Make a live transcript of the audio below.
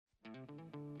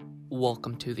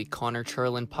Welcome to the Connor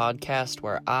Churland podcast,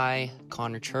 where I,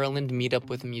 Connor Churland, meet up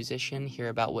with a musician, hear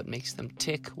about what makes them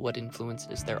tick, what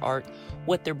influences their art,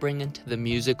 what they're bringing to the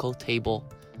musical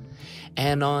table.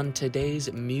 And on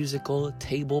today's musical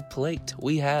table plate,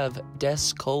 we have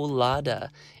Descolada,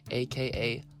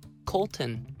 aka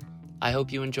Colton. I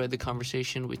hope you enjoyed the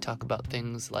conversation. We talk about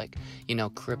things like,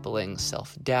 crippling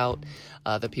self-doubt,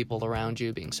 the people around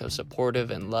you being so supportive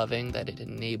and loving that it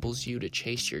enables you to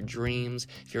chase your dreams.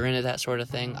 If you're into that sort of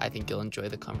thing, I think you'll enjoy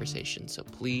the conversation. So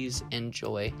please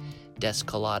enjoy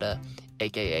Descolada,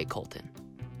 aka Colton.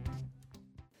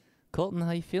 Colton,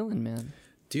 how you feeling, man?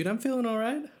 Dude, I'm feeling all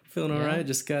right. All right.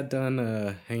 Just got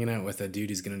done hanging out with a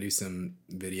dude who's going to do some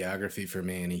videography for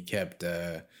me, and he kept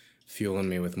fueling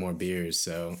me with more beers,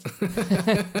 so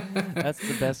that's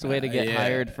the best way to get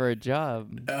hired for a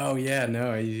job. Oh yeah,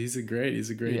 no, he's a great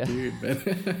dude.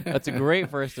 But that's a great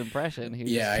first impression. He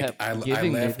just kept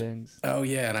giving me things. Oh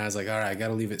yeah, and I was like, all right, I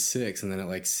gotta leave at 6, and then at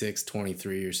like 6:23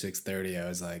 or 6:30, I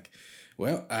was like,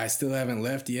 well, I still haven't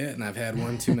left yet, and I've had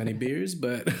one too many beers,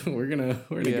 but we're gonna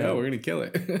go. We're gonna kill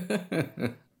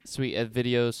it. Sweet.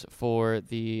 Videos for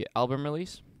the album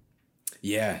release.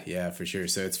 Yeah, for sure.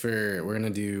 So we're going to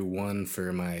do one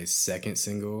for my second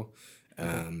single.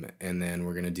 And then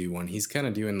we're going to do one. He's kind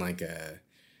of doing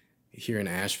here in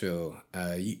Asheville,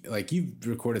 you've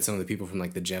recorded some of the people from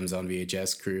like the Gems on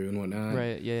VHS crew and whatnot.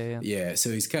 Right. Yeah. Yeah.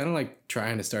 So he's kind of like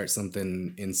trying to start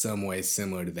something in some ways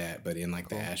similar to that, but in like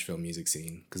the Asheville music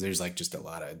scene. 'Cause there's like just a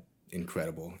lot of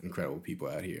incredible people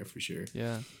out here for sure.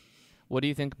 Yeah. What do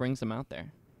you think brings them out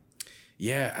there?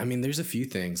 Yeah, I mean, there's a few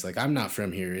things. Like, I'm not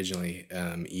from here originally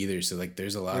either, so like,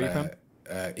 there's a lot of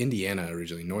Indiana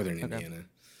originally, northern Indiana.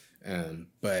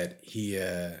 But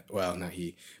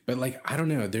but like, I don't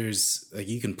know. There's like,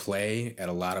 you can play at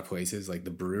a lot of places. Like the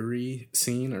brewery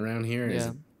scene around here is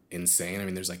insane. I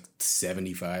mean, there's like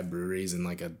 75 breweries in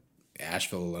like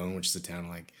Asheville alone, which is a town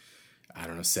of like, I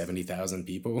don't know, 70,000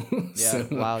 people. Yeah. So,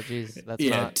 wow. Geez.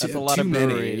 That's a lot of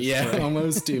breweries. Many. Yeah.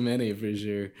 Almost too many for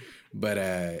sure.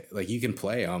 But like you can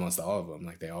play almost all of them.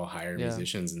 Like they all hire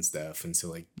musicians and stuff. And so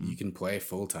like you can play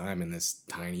full time in this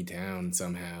tiny town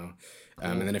somehow. Cool.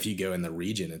 And then if you go in the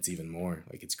region, it's even more.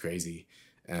 Like it's crazy.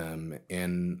 And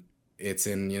it's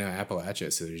in,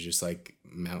 Appalachia. So there's just like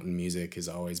mountain music has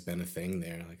always been a thing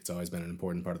there. Like it's always been an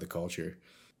important part of the culture.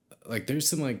 Like there's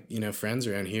some like, friends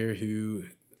around here who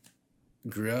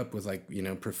grew up with like,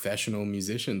 professional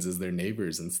musicians as their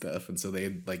neighbors and stuff. And so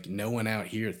they like, no one out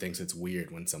here thinks it's weird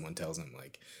when someone tells them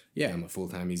like, yeah, I'm a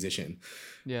full-time musician.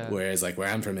 Yeah. Whereas like where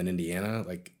I'm from in Indiana,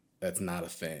 like that's not a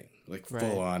thing, like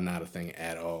full on, not a thing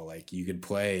at all. Like you could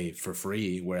play for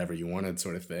free wherever you wanted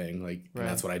sort of thing. Like, and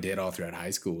that's what I did all throughout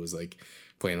high school was like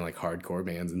playing like hardcore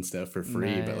bands and stuff for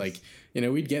free. Nice. But like,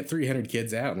 we'd get 300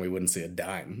 kids out and we wouldn't see a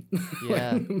dime.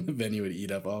 Yeah. The venue would eat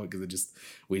up all because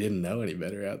we didn't know any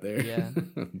better out there. Yeah.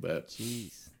 But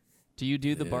jeez. Do you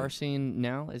do the bar scene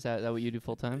now? Is that what you do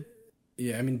full time?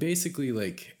 Yeah. I mean, basically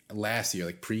like last year,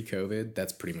 like pre-COVID,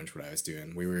 that's pretty much what I was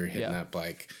doing. We were hitting up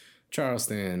like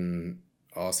Charleston,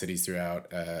 all cities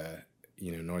throughout,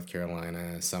 North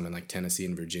Carolina, some in like Tennessee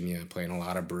and Virginia, playing a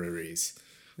lot of breweries.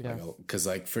 Yeah. Because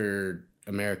like for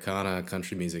Americana,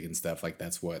 country music and stuff, like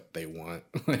that's what they want.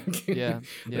 Like they're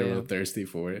real thirsty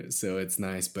for it, so it's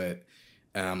nice. But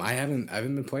I haven't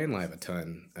been playing live a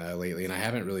ton lately, and I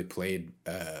haven't really played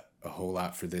a whole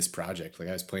lot for this project. Like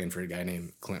I was playing for a guy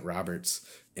named Clint Roberts,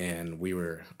 and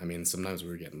sometimes we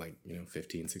were getting like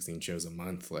 15, 16 shows a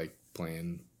month, like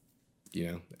playing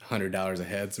 $100 a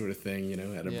head sort of thing,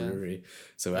 at a brewery.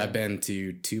 So I've been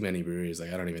to too many breweries.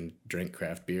 Like I don't even drink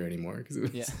craft beer anymore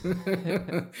because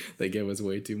they give us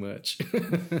way too much.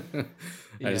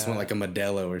 I just want like a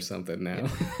Modelo or something now.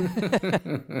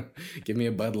 Give me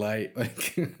a Bud Light,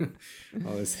 like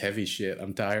all this heavy shit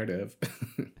I'm tired of.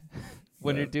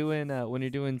 When you're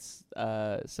doing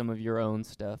some of your own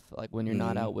stuff, like when you're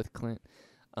not out with Clint,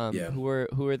 who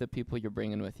are the people you're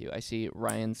bringing with you? I see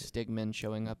Ryan Stigman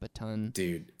showing up a ton.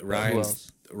 Dude,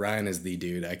 Ryan is the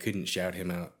dude. I couldn't shout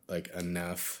him out like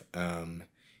enough.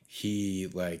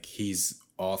 He's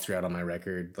all throughout on my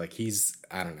record. Like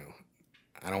I don't know.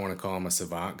 I don't want to call him a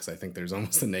savant because I think there's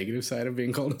almost a negative side of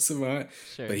being called a savant.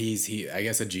 Sure. But he's I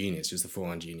guess a genius, just a full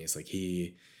on genius. Like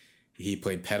he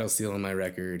played pedal steel on my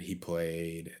record. He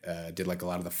played, did like a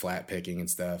lot of the flat picking and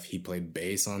stuff. He played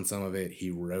bass on some of it.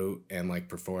 He wrote and like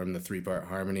performed the 3-part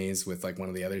harmonies with like one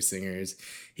of the other singers.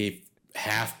 He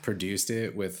half produced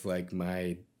it with like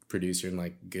my producer and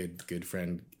like good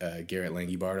friend, Garrett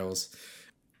Langy Bartles.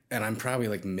 And I'm probably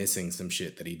like missing some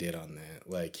shit that he did on that.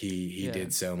 Like he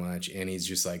did so much, and he's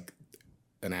just like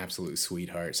an absolute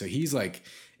sweetheart. So he's like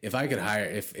if I could hire,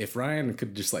 if Ryan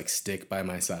could just like stick by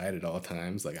my side at all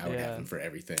times, like I would have him for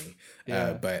everything.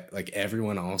 But like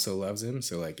everyone also loves him,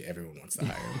 so like everyone wants to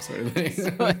hire him, sort of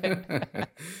thing.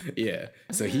 Yeah.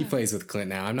 So he plays with Clint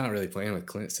now. I'm not really playing with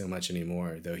Clint so much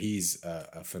anymore, though he's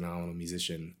a phenomenal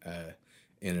musician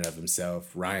in and of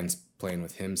himself. Ryan's playing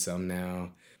with him some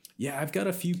now. Yeah, I've got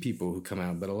a few people who come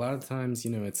out, but a lot of times, you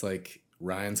know, it's like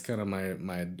Ryan's kind of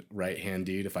my right hand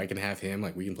dude. If I can have him,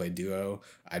 like we can play duo,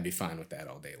 I'd be fine with that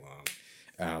all day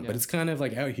long. But it's kind of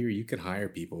like out here, you can hire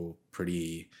people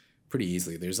pretty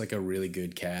easily. There's like a really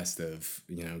good cast of,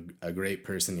 you know, a great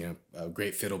person, you know,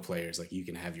 great fiddle players. Like you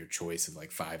can have your choice of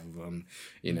like 5 of them,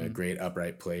 you know, great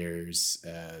upright players,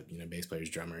 you know, bass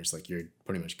players, drummers. Like you're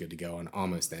pretty much good to go on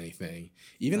almost anything.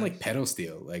 Even like pedal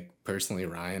steel. Like personally,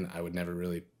 Ryan, I would never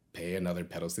really pay another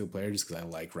pedal steel player just because I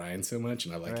like Ryan so much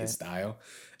and I like his style.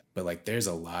 But like there's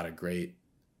a lot of great,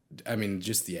 I mean,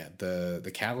 just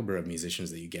the caliber of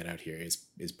musicians that you get out here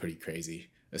is pretty crazy,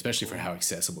 especially for how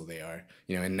accessible they are.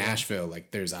 You know, in Nashville,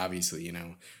 like there's obviously, you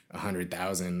know,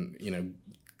 100,000, you know,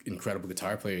 incredible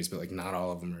guitar players, but like not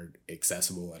all of them are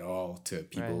accessible at all to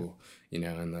people, you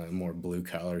know, in the more blue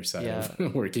collar side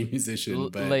of working musician.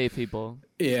 But lay people.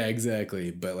 Yeah,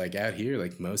 exactly. But like out here,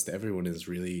 like most everyone is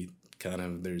really kind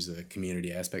of, there's a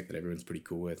community aspect that everyone's pretty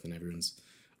cool with and everyone's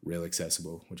real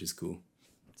accessible, which is cool.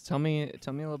 Tell me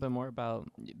a little bit more about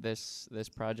this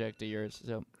project of yours.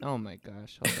 So, oh my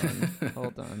gosh,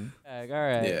 hold on. All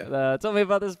right, tell me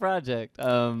about this project.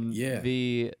 So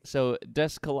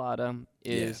Descolada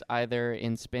is either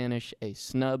in Spanish a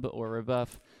snub or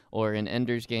rebuff, or in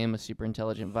Ender's Game a super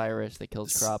intelligent virus that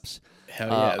kills crops. Hell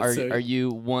yeah! Are you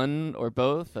one or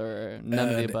both or none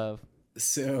of the above?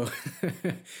 So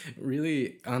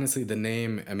really, honestly, the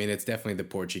name, I mean, it's definitely the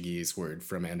Portuguese word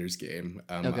from Ender's Game.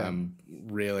 I'm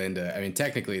real into, I mean,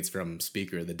 technically it's from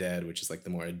Speaker of the Dead, which is like the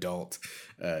more adult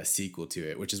sequel to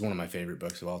it, which is one of my favorite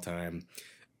books of all time.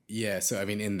 Yeah, so I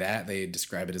mean, in that they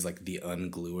describe it as like the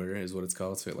ungluer is what it's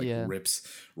called. So it like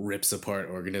rips apart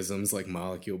organisms like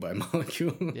molecule by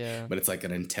molecule. Yeah, but it's like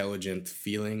an intelligent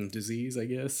feeling disease, I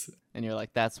guess. And you're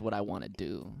like, that's what I want to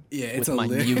do. Yeah, it's with my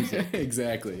music.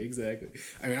 Exactly.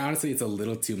 I mean, honestly, it's a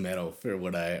little too metal for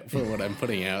what I'm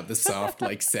putting out. The soft,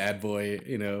 like sad boy,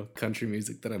 you know, country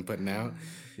music that I'm putting out.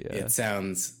 Yeah. It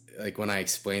sounds like when I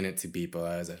explain it to people,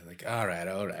 I was like, all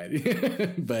right,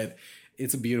 but.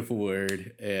 It's a beautiful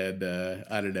word, and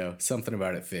I don't know, something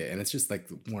about it fit, and it's just like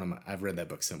I've read that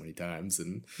book so many times,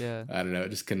 and I don't know,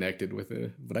 just connected with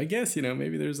it. But I guess, you know,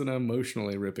 maybe there's an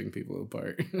emotionally ripping people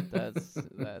apart. That's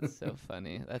so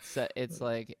funny. It's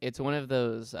like it's one of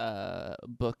those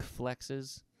book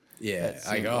flexes. Yeah,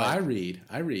 I read.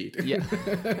 Yeah.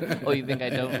 Oh, you think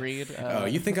I don't read?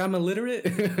 You think I'm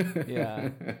illiterate? Yeah.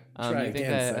 Try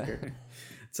again, sucker.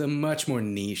 It's a much more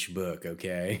niche book,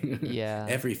 okay? Yeah.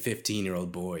 Every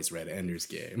 15-year-old boy's read Ender's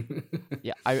Game.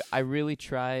 Yeah, I really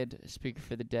tried Speaker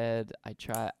for the Dead.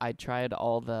 I tried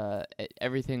all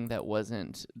everything that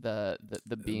wasn't the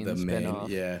Bean spinoff.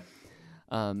 Yeah.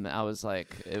 I was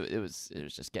like, it was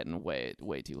just getting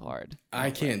way too hard.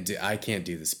 I can't do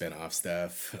the spinoff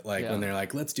stuff. Like when they're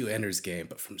like, let's do Ender's Game,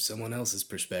 but from someone else's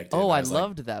perspective. Oh, I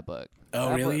loved that book.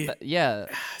 Oh, really? Yeah.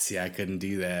 See, I couldn't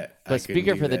do that. But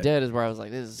Speaker for the Dead is where I was like,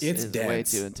 this is way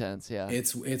too intense. Yeah.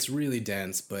 It's really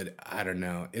dense, but I don't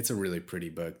know. It's a really pretty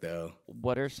book, though.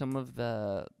 What are some of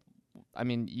the? I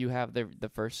mean, you have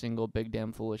the first single, Big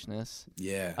Damn Foolishness.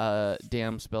 Yeah.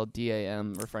 Damn spelled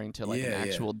DAM, referring to like an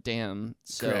actual dam.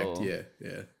 So, correct.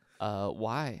 Yeah.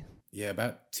 Why? Yeah,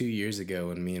 about 2 years ago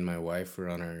when me and my wife were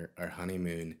on our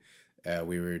honeymoon,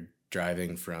 we were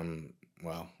driving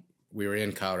we were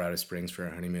in Colorado Springs for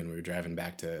our honeymoon. We were driving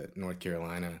back to North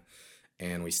Carolina,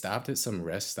 and we stopped at some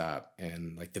rest stop,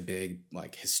 and like the big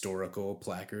like historical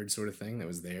placard sort of thing that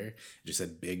was there, it just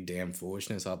said Big Damn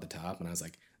Foolishness off the top, and I was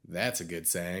like, that's a good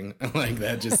saying. Like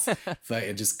that just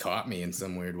it just caught me in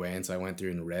some weird way, and so I went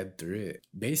through and read through it.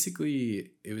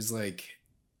 Basically, it was like,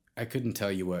 I couldn't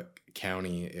tell you what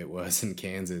county it was in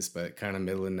Kansas, but kind of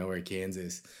middle of nowhere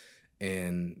Kansas,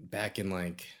 and back in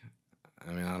like,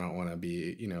 I mean, I don't want to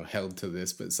be, you know, held to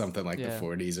this, but something like the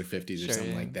 40s or 50s or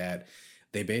something like that.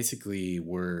 They basically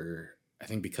were, I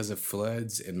think because of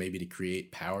floods and maybe to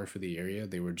create power for the area,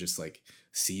 they were just like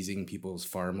seizing people's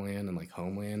farmland and like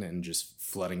homeland and just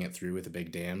flooding it through with a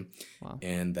big dam. Wow.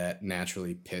 And that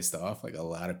naturally pissed off like a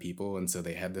lot of people. And so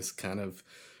they had this kind of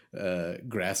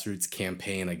grassroots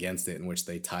campaign against it, in which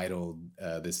they titled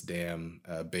this damn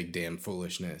big damn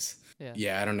foolishness.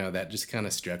 Yeah, I don't know, that just kind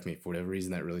of struck me for whatever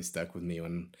reason. That really stuck with me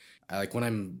when when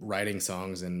I'm writing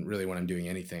songs, and really when I'm doing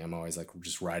anything, I'm always like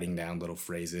just writing down little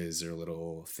phrases or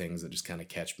little things that just kind of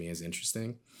catch me as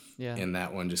interesting. And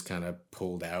that one just kind of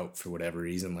pulled out for whatever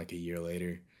reason like a year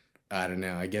later. I don't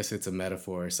know. I guess it's a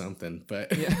metaphor or something,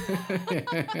 but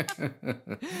I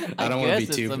don't want to be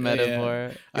too metaphor.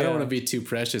 Yeah. I don't want to be too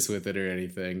precious with it or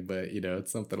anything, but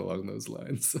it's something along those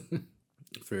lines.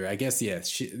 For I guess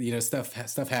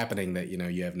stuff happening that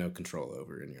you have no control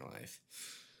over in your life.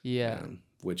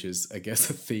 Which is I guess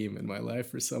a theme in my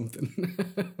life or something.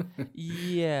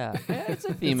 It's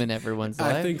a theme in everyone's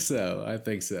life. I think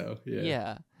so.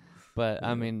 Yeah. But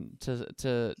I mean,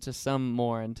 to some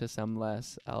more and to some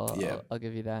less, I'll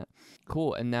give you that.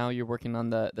 Cool. And now you're working on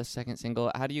the second single.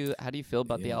 How do you feel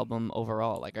about the album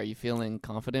overall? Like, are you feeling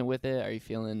confident with it? Are you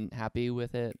feeling happy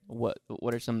with it? What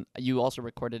are some? You also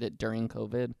recorded it during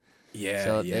COVID. Yeah.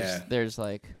 So there's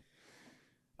like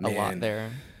a lot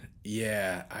there.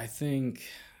 Yeah, I think.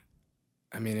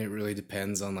 I mean, it really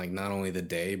depends on like not only the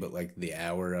day, but like the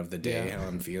hour of the day, how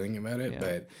I'm feeling about it.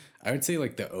 But I would say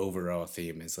like the overall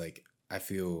theme is like, I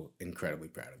feel incredibly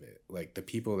proud of it. Like the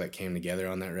people that came together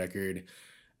on that record,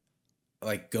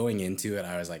 like going into it,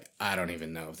 I was like, I don't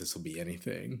even know if this will be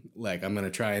anything. Like I'm going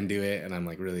to try and do it. And I'm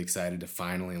like really excited to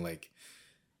finally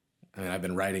I've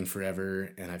been writing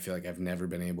forever, and I feel like I've never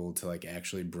been able to like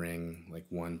actually bring like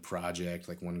one project,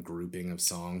 like one grouping of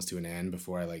songs to an end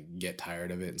before I like get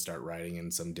tired of it and start writing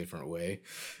in some different way.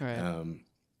 Right.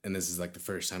 And this is like the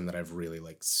first time that I've really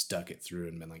like stuck it through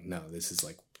and been like, no, this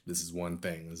is one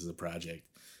thing. This is a project.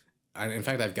 In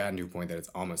fact, I've gotten to a point that it's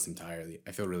almost entirely,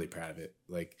 I feel really proud of it.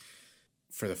 Like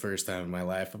for the first time in my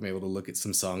life, I'm able to look at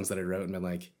some songs that I wrote and been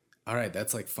like, all right,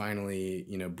 that's like finally,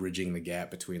 bridging the gap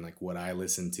between like what I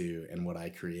listen to and what I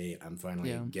create. I'm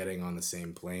finally getting on the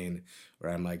same plane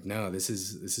where I'm like, no, this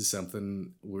is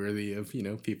something worthy of,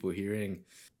 people hearing.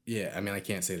 Yeah. I mean, I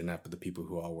can't say it enough, but the people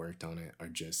who all worked on it are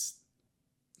just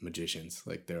magicians.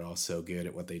 Like they're all so good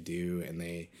at what they do. And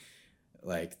they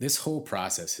like, this whole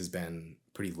process has been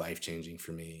pretty life-changing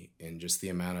for me. And just the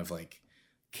amount of like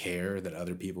care that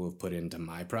other people have put into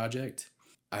my project.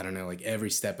 I don't know, like every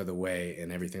step of the way and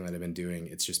everything that I've been doing,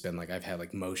 it's just been like I've had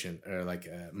like motion or like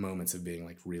moments of being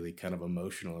like really kind of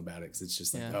emotional about it, because it's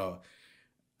just like, oh,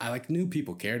 I like knew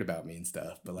people cared about me and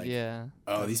stuff, but like,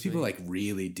 oh, these people like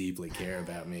really deeply care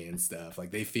about me and stuff.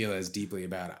 Like they feel as deeply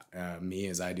about me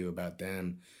as I do about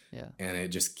them. Yeah. And it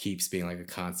just keeps being like a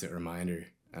constant reminder.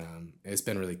 It's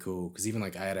been really cool because even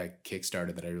like I had a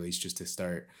Kickstarter that I released just to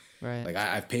start. Right. Like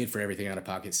I've paid for everything out of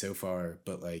pocket so far,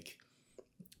 but like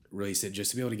release it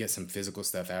just to be able to get some physical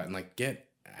stuff out and like get,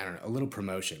 I don't know, a little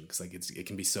promotion, because like it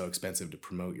can be so expensive to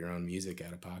promote your own music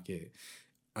out of pocket.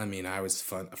 I mean, I was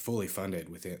fully funded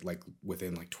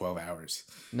within like 12 hours.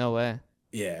 No way.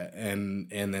 Yeah, and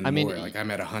then I mean, like I'm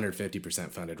at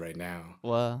 150% funded right now.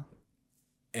 Wow.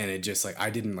 And it just like I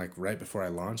didn't like right before I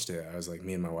launched it, I was like,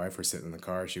 me and my wife were sitting in the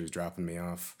car, she was dropping me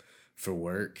off for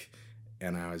work,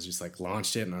 and I was just like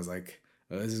launched it, and I was like,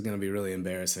 oh, this is going to be really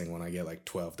embarrassing when I get like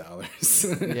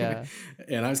 $12. Yeah.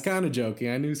 And I was kind of joking.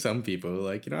 I knew some people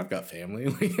like, I've got family.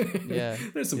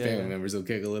 There's some family members who'll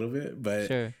kick a little bit, but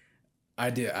sure.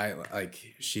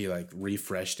 She like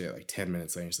refreshed it like 10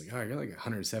 minutes later. She's like, oh, you're like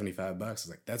 $175. I was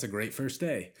like, that's a great first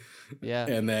day. Yeah.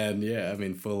 And then, I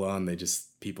mean, full on,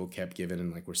 people kept giving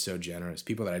and like, were so generous.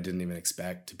 People that I didn't even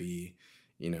expect to be,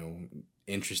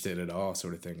 interested at all,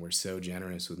 sort of thing, were so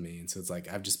generous with me. And so it's like,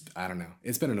 I don't know.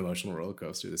 It's been an emotional roller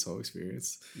coaster, this whole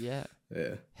experience. Yeah.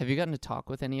 Yeah. Have you gotten to talk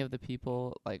with any of the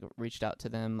people, like reached out to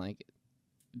them, like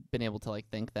been able to like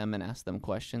thank them and ask them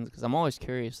questions? Because I'm always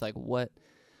curious, like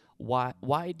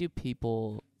why do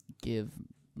people give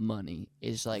money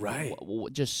is like right.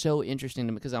 Just so interesting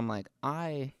to me, because I'm like,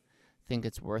 I think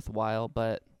it's worthwhile,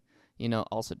 but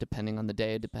also depending on the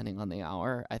day, depending on the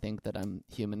hour, I think that I'm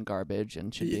human garbage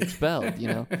and should be expelled,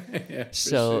 Yeah,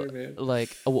 so sure, like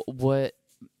what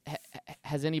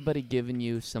has anybody given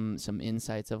you some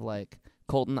insights of like,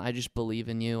 Colton, I just believe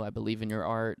in you, I believe in your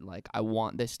art, like I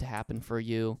want this to happen for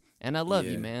you, and I love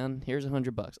you, man, here's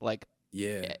 $100, like,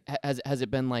 has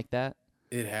it been like that?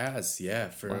 It has, yeah,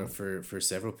 for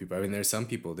several people. I mean,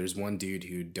 there's one dude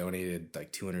who donated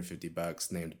like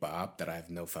 $250 named Bob that I have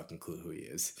no fucking clue who he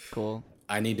is. Cool.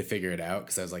 I need to figure it out,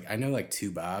 because I was like, I know like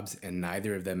two Bobs, and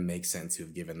neither of them make sense who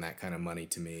have given that kind of money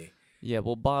to me. Yeah,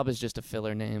 well, Bob is just a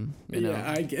filler name. Yeah,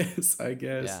 I guess.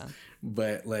 Yeah.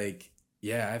 But like,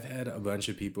 yeah, I've had a bunch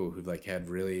of people who've like had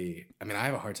really, I mean, I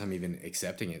have a hard time even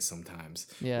accepting it sometimes.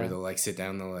 Yeah. Where they'll like sit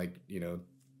down, they'll like,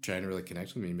 trying to really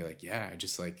connect with me and be like, yeah, I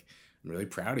just like, I'm really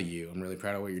proud of you. I'm really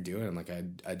proud of what you're doing. Like,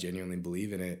 I genuinely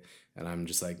believe in it. And I'm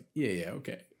just like, yeah,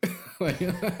 okay.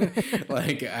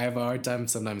 like I have a hard time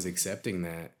sometimes accepting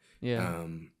that. Yeah.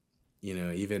 You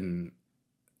know, even,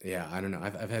 yeah, I don't know.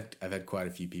 I've had quite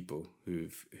a few people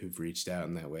who've reached out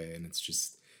in that way, and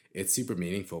it's super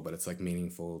meaningful, but it's like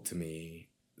meaningful to me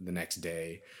the next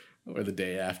day or the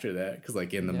day after that, because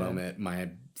like in the moment,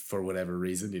 for whatever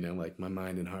reason, you know, like my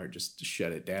mind and heart just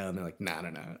shut it down. They're like, nah.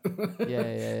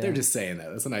 They're just saying that.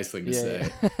 That's a nice thing to say.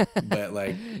 But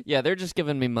like, yeah, they're just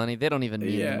giving me money. They don't even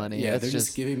need the money. Yeah, they're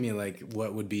just giving me like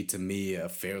what would be to me a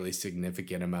fairly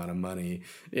significant amount of money.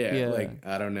 Like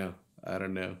I don't know.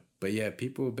 But yeah,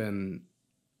 people have been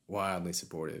wildly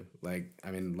supportive. Like,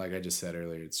 I mean, like I just said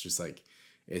earlier, it's just like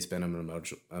it's been an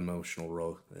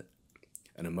emotional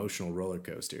roller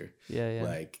coaster. Yeah.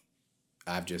 Like,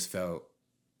 I've just felt,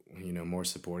 you know, more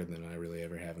supported than I really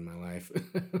ever have in my life,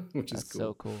 which is cool.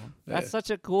 So cool. That's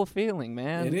such a cool feeling,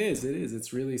 man. It is.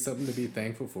 It's really something to be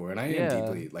thankful for, and I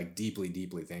am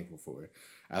deeply thankful for it.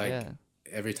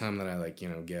 Every time that I like, you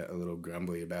know, get a little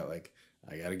grumbly about like,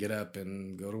 I gotta get up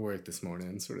and go to work this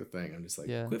morning, sort of thing. I'm just like,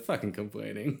 quit fucking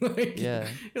complaining. Like, you're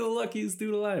the luckiest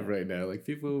dude alive right now. Like,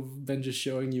 people have been just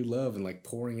showing you love and like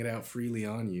pouring it out freely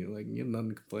on you. Like, you have nothing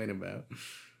to complain about.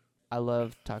 I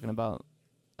love talking about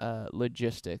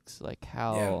logistics, like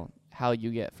how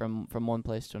you get from one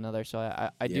place to another. So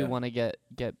I do want to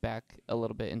get back a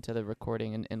little bit into the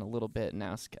recording in a little bit and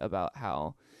ask about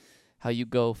how you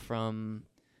go from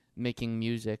making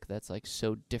music that's like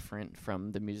so different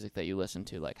from the music that you listen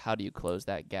to. Like, how do you close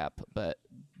that gap? But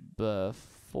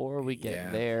before we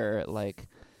get there, like,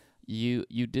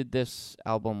 you did this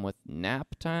album with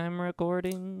Nap Time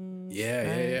Recordings?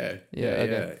 Yeah.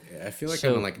 I feel like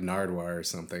I'm on like Nardwar or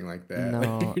something like that. No,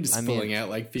 like you're just pulling out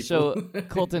like people. So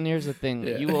Colton, here's the thing: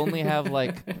 you only have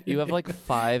like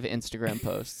 5 Instagram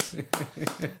posts.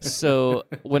 So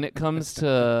when it comes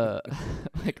to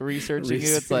like researching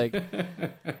you, it's like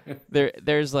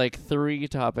there's like 3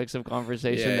 topics of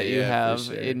conversation that you have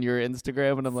in your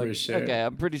Instagram, and I'm like, okay,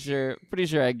 I'm pretty sure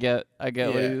I get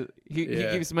what he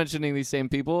keeps mentioning these same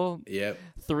people. Yep.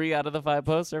 3 out of the 5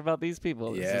 posts are about these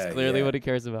people. This is clearly what he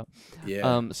cares about.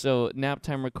 Yeah. So Nap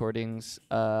Time Recordings,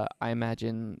 I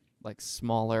imagine like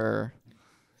smaller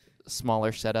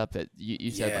setup.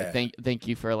 You said like thank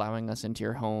you for allowing us into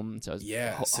your home. So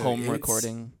it's home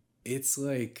recording. It's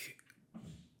like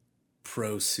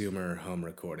prosumer home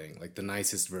recording, like the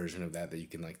nicest version of that you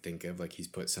can like think of. Like, he's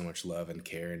put so much love and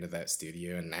care into that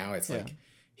studio, and now it's like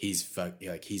he's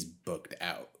booked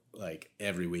out like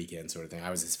every weekend, sort of thing. I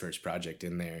was his first project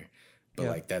in there, but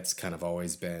like that's kind of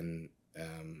always been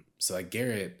so like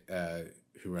Garrett,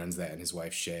 who runs that, and his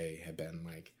wife Shay have been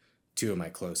like 2 of my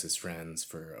closest friends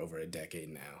for over a decade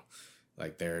now.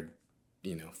 Like, they're,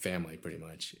 you know, family pretty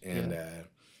much. And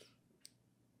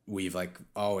we've like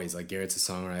always, like, Garrett's a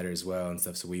songwriter as well and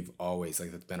stuff, so we've always,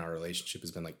 like, that's been our relationship,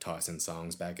 has been like tossing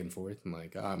songs back and forth, and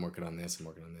like, I'm working on this.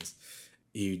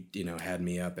 He, you know, had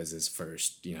me up as his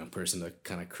first, you know, person to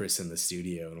kind of christen the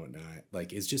studio and whatnot.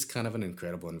 Like, it's just kind of an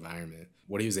incredible environment.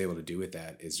 What he was able to do with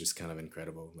that is just kind of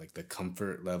incredible. Like, the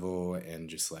comfort level and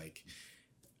just like,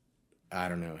 I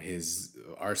don't know, his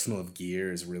arsenal of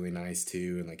gear is really nice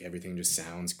too. And like, everything just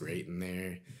sounds great in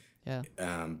there. Yeah.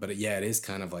 But yeah, it is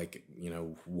kind of like, you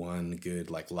know, one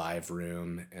good like live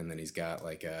room. And then he's got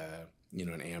like a, you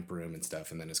know, an amp room and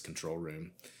stuff. And then his control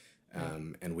room.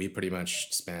 And we pretty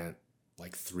much spent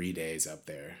like 3 days up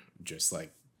there, just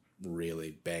like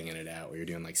really banging it out. We were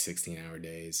doing like 16-hour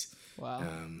days. Wow.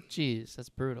 Jeez, that's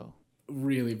brutal.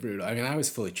 Really brutal. I mean, I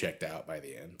was fully checked out by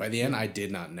the end. By the end, I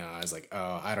did not know. I was like,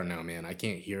 oh, I don't know, man. I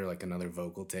can't hear like another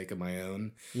vocal take of my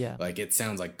own. Yeah. Like, it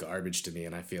sounds like garbage to me,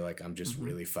 and I feel like I'm just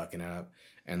really fucking up.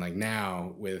 And like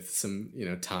now, with some, you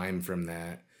know, time from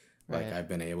that, like I've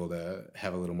been able to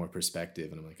have a little more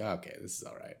perspective, and I'm like, oh, okay, this is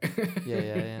all right.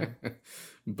 Yeah.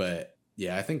 But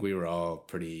yeah, I think we were all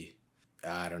pretty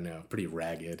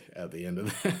ragged at the end of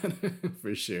that,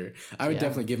 for sure. I would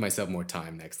definitely give myself more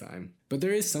time next time. But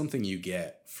there is something you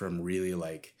get from really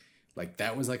like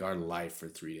that was like our life for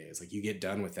 3 days. Like, you get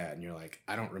done with that and you're like,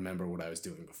 I don't remember what I was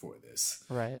doing before this.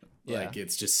 Right. Like,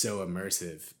 it's just so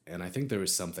immersive. And I think there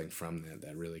was something from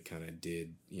that really kind of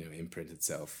did, you know, imprint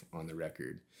itself on the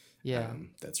record. Yeah,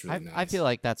 that's really nice. I feel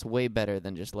like that's way better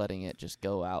than just letting it just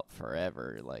go out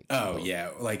forever. Like,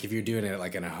 like if you're doing it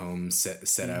like in a home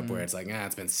setup where it's like,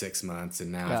 it's been 6 months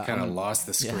and now I've kind of lost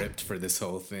the script for this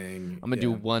whole thing. I'm gonna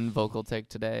do one vocal take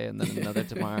today and then another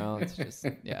tomorrow. It's just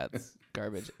it's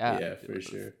garbage. Yeah, for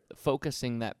sure.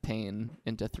 Focusing that pain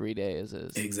into 3 days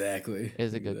is exactly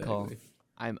a good call.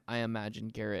 I imagine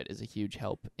Garrett is a huge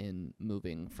help in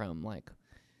moving from like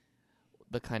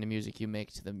the kind of music you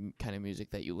make to the kind of music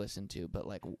that you listen to. But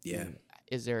like,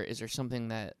 is there something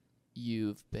that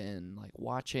you've been like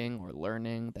watching or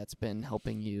learning that's been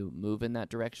helping you move in that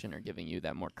direction or giving you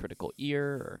that more critical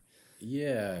ear?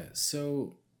 Or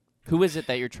so who is it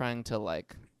that you're trying to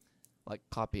like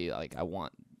copy? Like I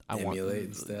want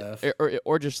emulate stuff,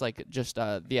 or just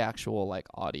the actual like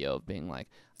audio of being like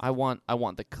I want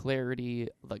the clarity,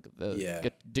 like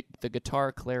the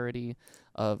guitar clarity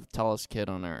of Tallest Kid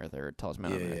on Earth or Tallest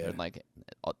Man on Earth, or like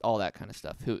all that kind of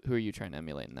stuff. Who are you trying to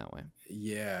emulate in that way?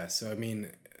 Yeah, so I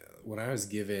mean, when I was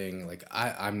giving, like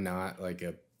I'm not like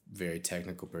a very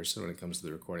technical person when it comes to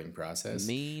the recording process.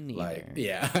 Me neither.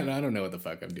 Like, I don't know what the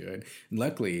fuck I'm doing. And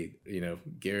luckily,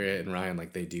 Garrett and Ryan,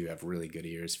 like they do have really good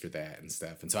ears for that and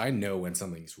stuff. And so I know when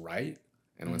something's right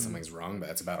and when something's wrong, but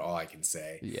that's about all I can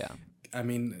say. Yeah. I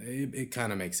mean, it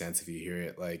kind of makes sense if you hear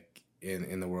it like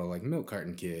in the world, like Milk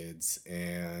Carton Kids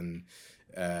and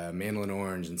Mandolin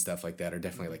Orange and stuff like that are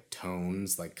definitely like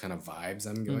tones, like kind of vibes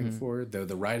I'm going for. Though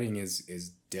the writing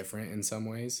is different in some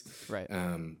ways. Right.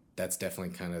 That's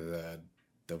definitely kind of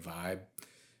the vibe.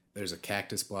 There's a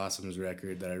Cactus Blossoms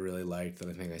record that I really liked that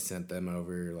I think I sent them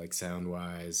over, like sound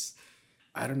wise.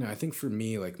 I don't know. I think for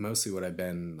me, like mostly what I've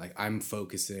been like, I'm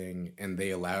focusing, and they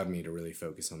allowed me to really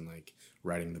focus on like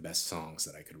writing the best songs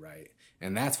that I could write.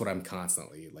 And that's what I'm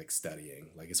constantly like studying.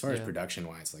 Like as far as production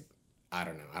wise, like, I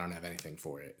don't know. I don't have anything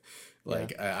for it.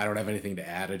 Like I don't have anything to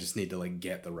add. I just need to like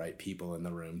get the right people in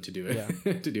the room to do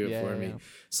it, to do it for me.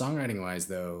 Songwriting wise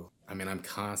though, I mean, I'm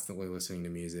constantly listening to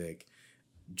music.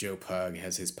 Joe Pug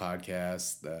has his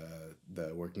podcast,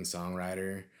 the Working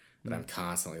Songwriter, that I'm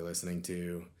constantly listening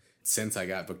to. Since I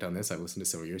got booked on this, I've listened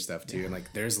to some of your stuff too. And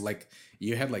like, there's like,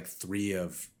 you had like 3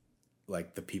 of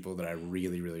like the people that I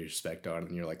really, really respect on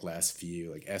in your like last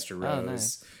few, like Esther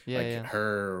Rose. Oh, nice.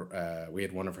 Her, we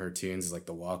had one of her tunes is like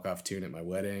the walk-off tune at my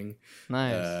wedding.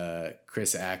 Nice.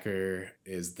 Chris Acker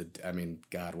is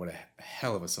God, what a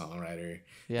hell of a songwriter.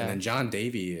 Yeah. And then John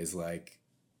Davey is like,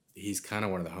 he's kind of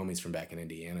one of the homies from back in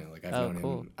Indiana. Like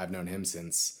I've known him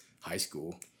since high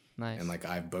school. Nice. And like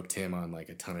I've booked him on like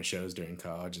a ton of shows during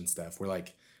college and stuff. We're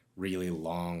like really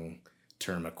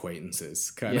long-term acquaintances,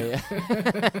 kind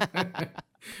of.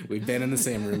 We've been in the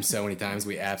same room so many times.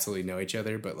 We absolutely know each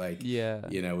other, but like,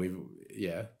 we've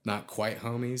not quite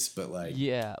homies, but like,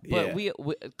 we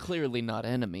clearly not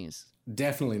enemies.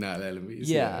 Definitely not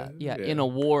enemies. Yeah. In a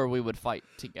war, we would fight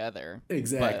together.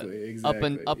 Exactly.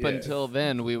 Up until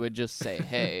then, we would just say,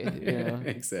 "Hey."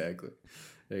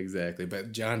 Exactly.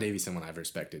 But John Davy's someone I've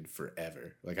respected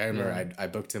forever. Like I remember, I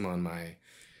booked him on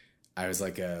I was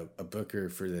like a booker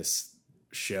for this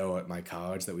show at my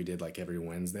college that we did like every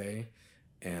Wednesday,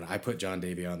 and I put John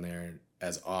Davy on there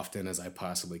as often as I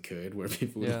possibly could, where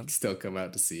people would like, still come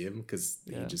out to see him because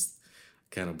he just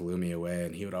kind of blew me away.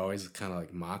 And he would always kind of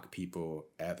like mock people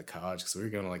at the college because we were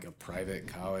going to like a private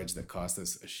college that cost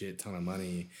us a shit ton of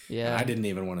money. And I didn't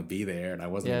even want to be there, and I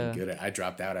wasn't even good at it. I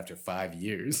dropped out after 5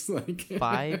 years. Like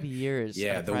 5 years.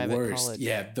 The worst. College.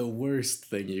 Yeah, the worst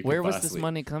thing you could Where was this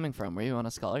money coming from? Were you on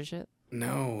a scholarship?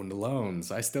 No,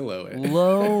 loans. I still owe it.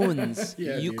 Loans.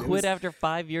 You quit after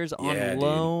 5 years on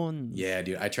loans. Yeah,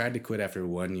 dude. I tried to quit after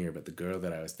 1 year, but the girl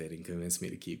that I was dating convinced me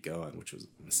to keep going, which was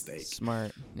a mistake.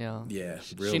 Smart. Yeah. Yeah.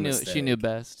 She knew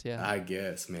best. Yeah. I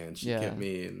guess, man. She kept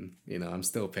me, and I'm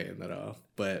still paying that off.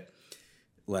 But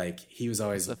like he was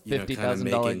always a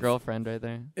 $50,000 girlfriend right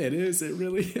there. It is. It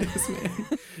really is, man.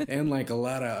 And like a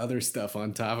lot of other stuff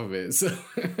on top of it. So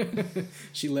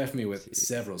she left me with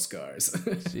several scars.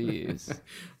 Jeez.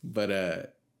 But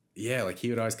like he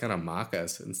would always kind of mock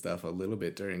us and stuff a little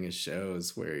bit during his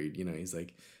shows where, he's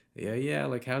like,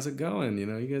 like, how's it going?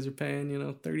 You guys are paying,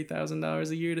 $30,000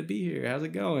 a year to be here. How's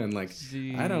it going? Like,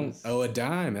 jeez. I don't owe a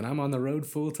dime and I'm on the road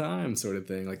full time sort of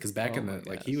thing. Like, cause back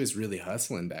like he was really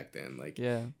hustling back then. Like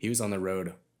he was on the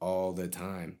road all the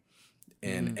time.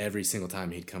 And every single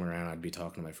time he'd come around, I'd be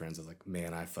talking to my friends. I was like,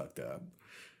 man, I fucked up.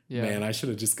 Yeah. Man, I should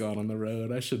have just gone on the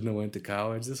road. I shouldn't have went to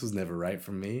college. This was never right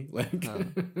for me. Like,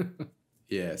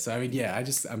 So, I mean,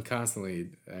 I'm constantly,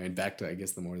 back to, I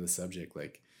guess, the more of the subject,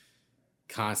 like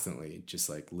constantly just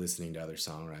like listening to other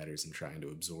songwriters and trying to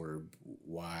absorb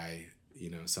why,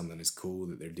 something is cool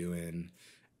that they're doing.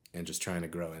 And just trying to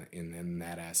grow in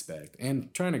that aspect.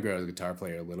 And trying to grow as a guitar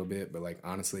player a little bit. But, like,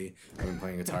 honestly, I've been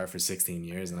playing guitar for 16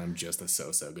 years, and I'm just a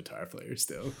so-so guitar player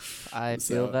still. I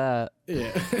feel that.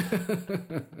 Yeah.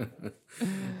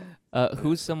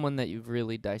 Who's someone that you've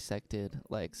really dissected?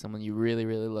 Like, someone you really,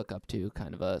 really look up to,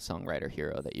 kind of a songwriter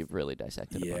hero that you've really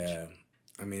dissected a bunch?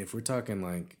 I mean, if we're talking,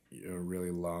 like,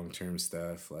 really long-term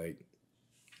stuff, like,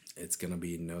 it's gonna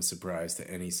be no surprise to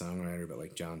any songwriter, but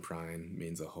like John Prine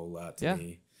means a whole lot to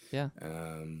me. Yeah.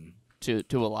 To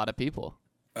a lot of people.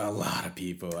 A lot of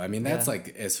people. I mean, that's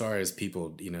like, as far as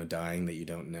people, you know, dying that you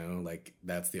don't know, like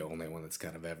that's the only one that's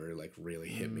kind of ever like really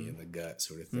hit me in the gut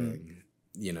sort of thing.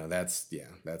 You know, that's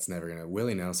never gonna.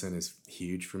 Willie Nelson is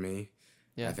huge for me.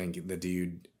 Yeah. I think the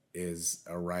dude is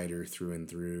a writer through and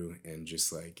through, and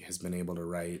just like has been able to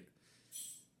write.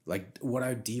 Like, what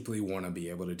I deeply want to be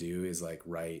able to do is like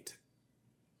write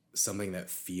something that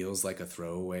feels like a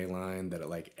throwaway line that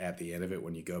like at the end of it,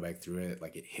 when you go back through it,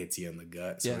 like it hits you in the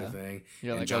gut sort of thing.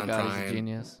 You're and like, John oh God, Prine, he's a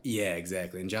genius. Yeah,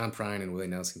 exactly. And John Prine and Willie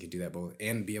Nelson can do that both,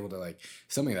 and be able to like,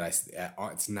 something that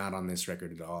it's not on this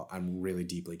record at all. I'm really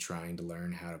deeply trying to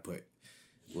learn how to put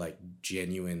like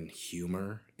genuine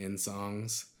humor in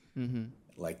songs.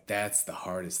 Like, that's the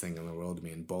hardest thing in the world to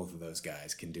me, and both of those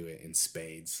guys can do it in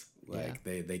spades. Like,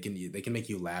 they can make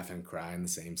you laugh and cry in the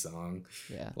same song.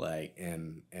 Yeah. Like,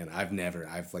 and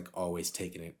I've like always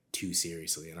taken it too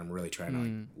seriously, and I'm really trying to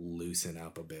like loosen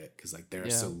up a bit, because like they're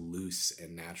so loose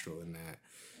and natural in that.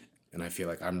 And I feel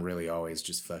like I'm really always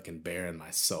just fucking bearing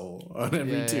my soul on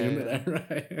every tune that I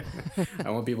write. I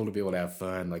want people to be able to have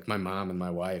fun. Like, my mom and my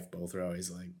wife both are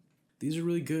always like, these are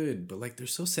really good, but like they're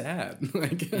so sad.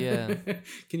 Like,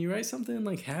 can you write something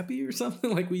like happy or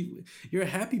something? Like, you're a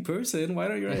happy person. Why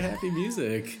don't you write happy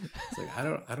music? It's like,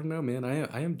 I don't know, man.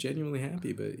 I am genuinely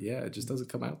happy, but yeah, it just doesn't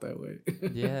come out that way.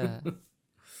 Yeah,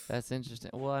 that's interesting.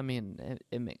 Well, I mean,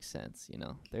 it makes sense. You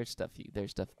know, there's stuff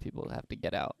people have to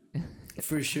get out.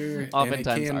 For sure.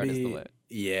 Oftentimes, art is the way.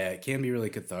 Yeah, it can be really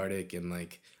cathartic, and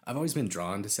like I've always been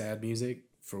drawn to sad music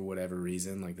for whatever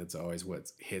reason. Like, that's always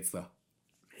what hits the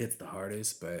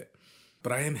hardest, but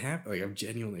I am happy. Like, I'm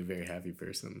genuinely a very happy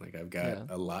person. Like, I've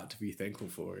got a lot to be thankful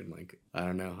for, and like, I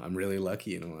don't know, I'm really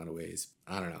lucky in a lot of ways.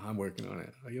 I don't know, I'm working on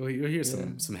it. You'll hear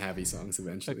some happy songs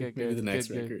eventually. Okay, maybe the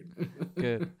next record.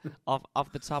 Good.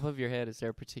 Off the top of your head, is there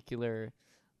a particular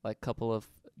like couple of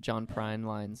John Prine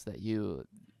lines that you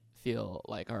feel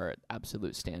like are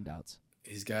absolute standouts?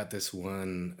 He's got this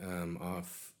one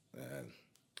off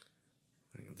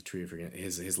the Tree of Forget,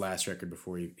 his last record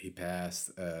before he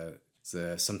passed.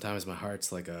 Sometimes my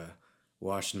heart's like a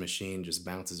washing machine, just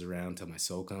bounces around till my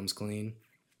soul comes clean.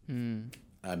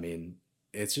 I mean,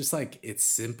 it's just like, it's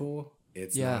simple.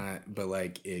 It's not, but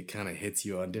like it kind of hits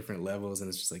you on different levels, and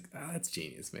it's just like, that's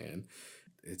genius, man.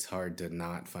 It's hard to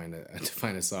not find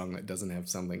a song that doesn't have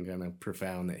something kind of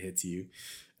profound that hits you.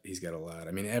 He's got a lot.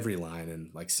 I mean, every line in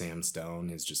like Sam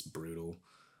Stone is just brutal.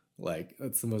 Like,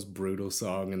 that's the most brutal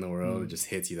song in the world. It just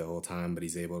hits you the whole time, but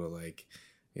he's able to, like,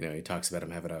 you know, he talks about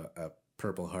him having a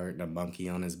purple heart and a monkey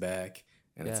on his back.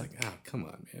 And it's like, come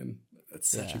on, man. That's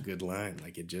such a good line.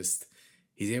 Like,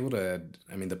 he's able to,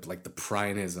 I mean, the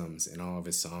Prinisms in all of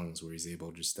his songs, where he's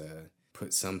able just to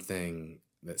put something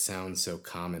that sounds so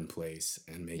commonplace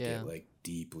and make it like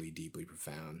deeply, deeply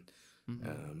profound.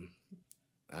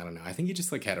 I don't know. I think he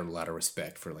just like had a lot of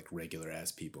respect for like regular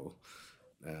ass people.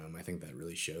 I think that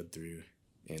really showed through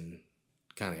in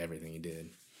kind of everything he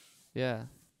did. Yeah.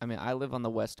 I mean, I live on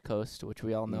the West Coast, which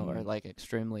we all know are like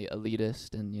extremely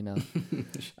elitist, and you know,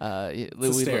 it's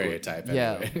a stereotype.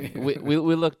 Anyway.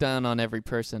 we look down on every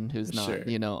person who's not,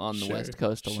 you know, on the West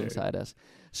Coast alongside us.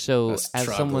 So us as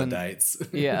someone,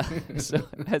 so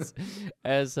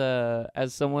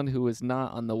as someone who is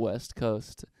not on the West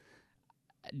Coast,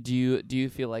 do you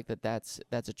feel like that's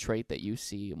a trait that you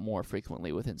see more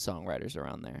frequently within songwriters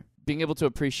around there? Being able to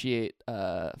appreciate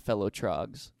fellow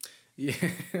trogs.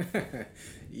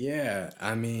 Yeah.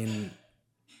 I mean,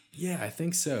 yeah, I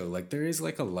think so. Like, there is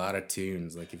like a lot of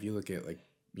tunes. Like, if you look at like,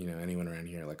 you know, anyone around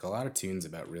here, like a lot of tunes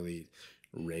about really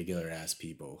regular ass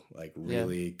people, like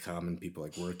really common people,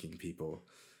 like working people,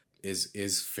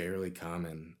 is fairly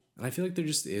common. And I feel like there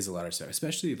just is a lot of stuff,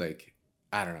 especially like,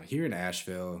 I don't know, here in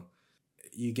Asheville,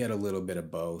 you get a little bit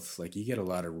of both. Like, you get a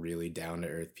lot of really down to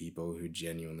earth people who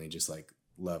genuinely just like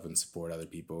love and support other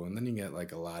people, and then you get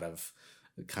like a lot of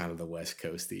kind of the West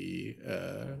Coasty,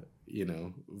 you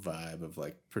know, vibe of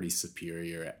like pretty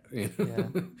superior, you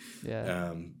know?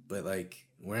 But like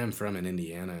where I'm from in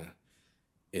Indiana,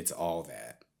 it's all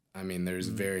that. I mean, there's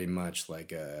very much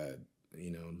like a,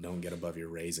 you know, don't get above your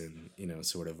raisin, you know,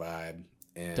 sort of vibe.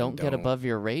 And don't get above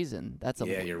your raisin. That's a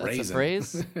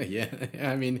phrase. Yeah,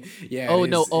 I mean, yeah. Oh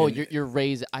no! Oh, you're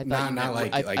raisin. I thought not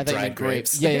like I dried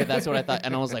grapes. Yeah, that's what I thought.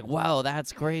 And I was like, wow,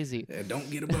 that's crazy. Yeah, don't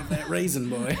get above that raisin,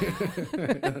 boy.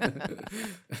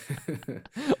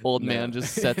 Old man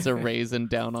just sets a raisin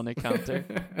down on a counter.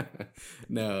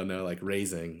 No, like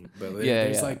raising. But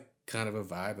there's like kind of a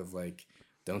vibe of like,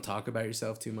 don't talk about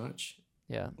yourself too much.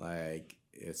 Yeah. Like,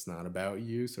 it's not about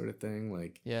you, sort of thing.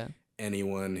 Like,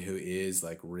 anyone who is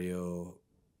like real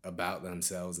about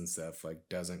themselves and stuff like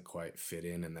doesn't quite fit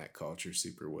in that culture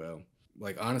super well.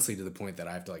 Like honestly, to the point that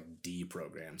I have to like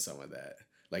deprogram some of that.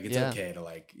 Like it's okay to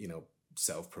like, you know,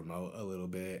 self promote a little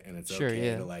bit, and it's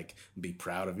okay to like be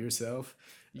proud of yourself.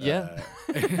 And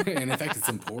in fact, it's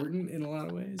important in a lot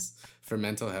of ways for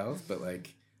mental health. But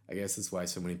like, I guess that's why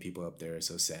so many people up there are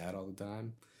so sad all the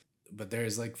time. But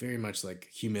there's like very much like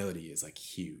humility is like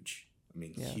huge. I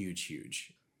mean,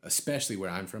 huge. Especially where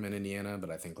I'm from in Indiana, but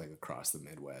I think like across the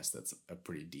Midwest, that's a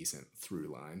pretty decent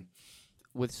through line.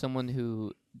 With someone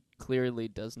who clearly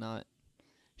does not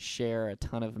share a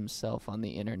ton of himself on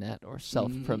the internet or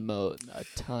self-promote a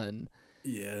ton.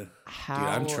 Yeah. Dude,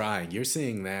 I'm trying. You're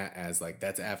seeing that as like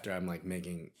that's after I'm like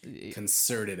making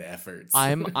concerted efforts.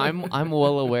 I'm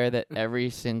well aware that every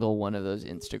single one of those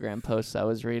Instagram posts I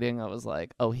was reading, I was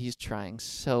like, oh, he's trying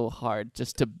so hard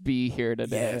just to be here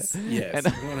today. Yes,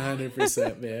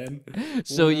 100%, man. 100%.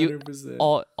 So you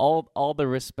all the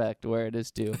respect where it is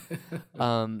due.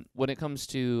 When it comes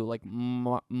to like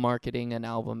marketing an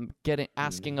album,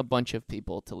 asking a bunch of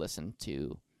people to listen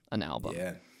to an album.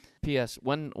 Yeah. P.S.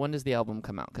 When does the album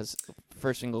come out? Because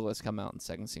first single has come out and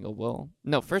second single will.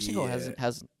 No, first single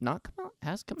has not come out.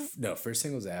 Has come out. No, first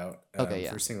single's out. Okay,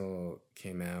 First single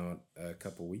came out a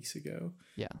couple weeks ago.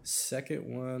 Yeah.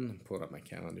 Second one, I'm pulling up my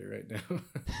calendar right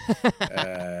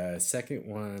now. Second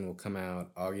one will come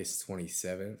out August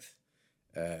 27th.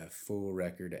 Full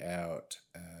record out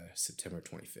September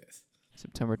 25th.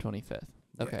 September 25th.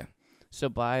 Okay. Yeah. So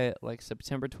by like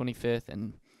September 25th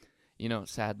and. You know,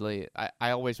 sadly, I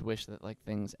always wish that like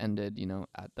things ended, you know,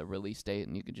 at the release date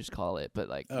and you could just call it. But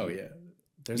like,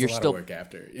 there's a lot of work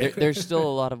after. Yeah. There's still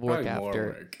a lot of work after. More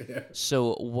work. Yeah.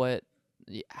 So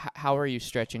how are you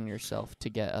stretching yourself to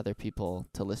get other people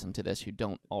to listen to this who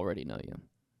don't already know you?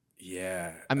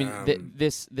 Yeah, I mean,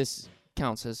 this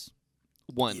counts as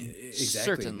one. Exactly.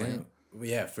 Certainly. No.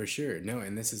 Yeah, for sure. No,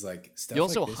 and this is like stuff. You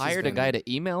also like hired a guy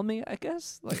to email me, I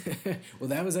guess. Like, well,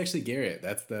 that was actually Garrett.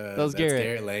 That's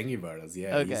Garrett Langebartles.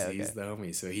 Yeah, okay, he's the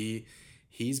homie. So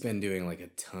he's been doing like a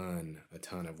ton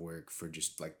of work for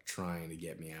just like trying to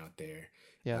get me out there.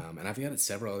 Yeah. And I've got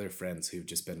several other friends who've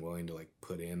just been willing to like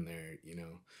put in their, you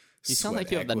know. You sound like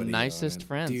you have the nicest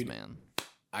friends, dude, man.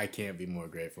 I can't be more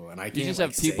grateful, and I can't. You just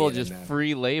have people just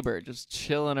free labor, just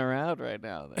chilling around right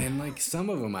now. And like some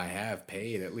of them, I have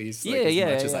paid at least like, as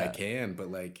much as I can,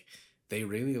 but like they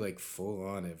really like full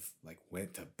on have like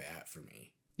went to bat for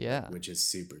me. Yeah, like, which is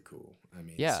super cool. I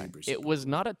mean, super it was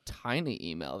not a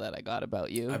tiny email that I got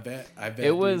about you. I bet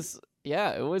it was.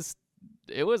 Yeah, it was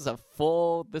a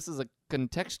full. This is a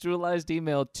contextualized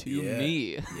email to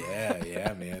me.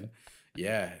 Yeah, man.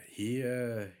 Yeah,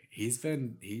 he's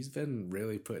been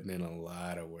really putting in a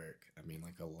lot of work. I mean,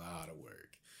 like a lot of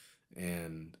work.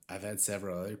 And I've had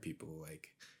several other people like,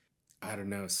 I don't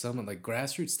know, some like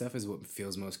grassroots stuff is what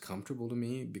feels most comfortable to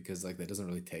me because like that doesn't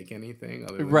really take anything.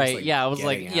 Other than right. Just, like, I was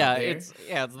like, it's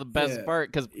the best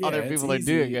part because other people are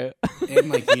doing it. And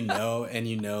like, you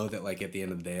know that like at the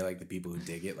end of the day, like the people who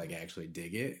dig it, like actually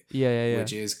dig it. Yeah.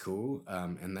 Which is cool.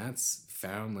 And that's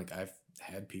found like I've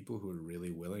had people who are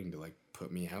really willing to like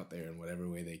put me out there in whatever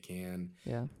way they can.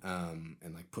 Yeah.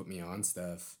 And like put me on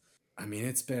stuff. I mean,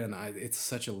 it's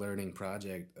such a learning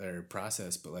project or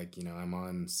process, but like, you know, I'm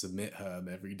on Submit Hub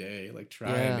every day, like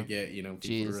trying to get, you know,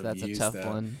 people to review that's a tough stuff.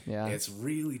 one. Yeah. It's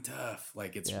really tough.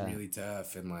 Like it's really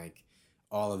tough. And like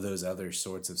all of those other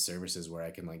sorts of services where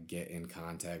I can like get in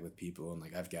contact with people. And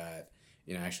like, I've got,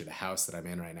 you know, actually the house that I'm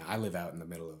in right now, I live out in the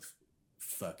middle of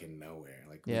fucking nowhere.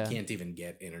 Like we can't even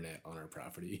get internet on our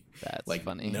property. That's like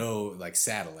funny. No like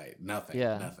satellite,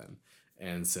 nothing.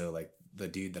 And so like the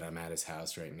dude that I'm at his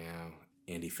house right now,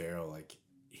 Andy Farrell, like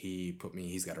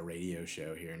he's got a radio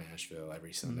show here in Nashville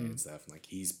every Sunday and stuff. And like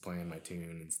he's playing my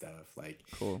tune and stuff, like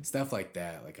cool stuff like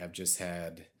that. Like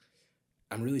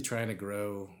I'm really trying to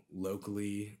grow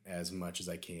locally as much as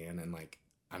I can. And like,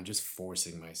 I'm just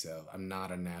forcing myself. I'm not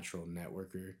a natural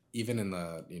networker, even in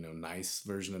the, you know, nice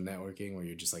version of networking where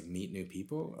you just like meet new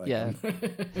people. Like,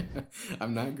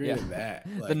 I'm not great at that.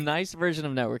 Like, the nice version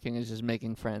of networking is just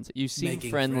making friends. You seem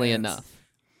friendly enough.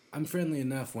 I'm friendly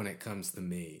enough when it comes to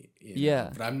me. You know? Yeah.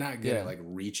 But I'm not good at like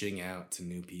reaching out to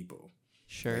new people.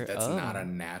 Sure. Like, that's not a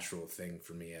natural thing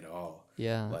for me at all.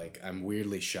 Yeah. Like I'm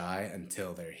weirdly shy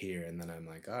until they're here. And then I'm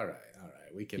like, all right.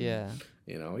 We can,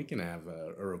 you know, we can have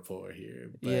a rapport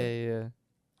here. But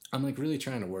I'm like really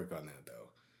trying to work on that though.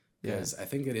 Because I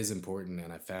think it is important.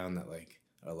 And I found that like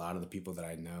a lot of the people that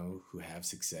I know who have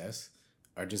success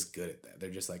are just good at that. They're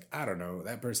just like, I don't know,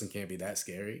 that person can't be that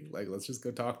scary. Like, let's just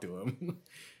go talk to him.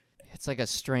 It's like a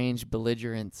strange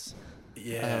belligerence.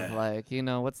 Yeah. Of like,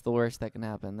 what's the worst that can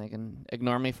happen? They can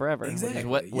ignore me forever.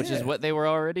 Exactly. Which is what they were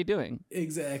already doing.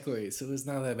 Exactly. So it's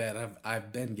not that bad.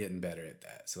 I've been getting better at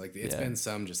that. So like it's been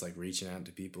some just like reaching out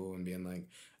to people and being like,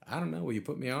 I don't know, will you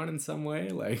put me on in some way?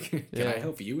 Like, can I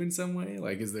help you in some way?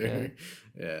 Like, is there?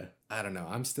 Yeah. I don't know.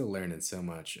 I'm still learning so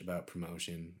much about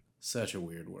promotion. Such a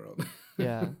weird world.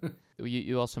 Yeah.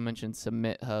 You also mentioned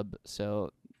Submit Hub,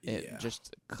 so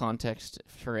just context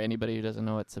for anybody who doesn't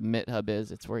know what Submit Hub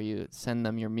is. It's where you send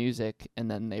them your music and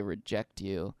then they reject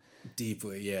you.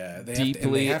 Deeply, yeah.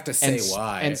 They have to say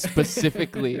why. And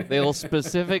specifically, they'll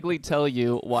specifically tell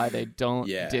you why they don't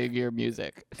dig your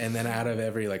music. And then out of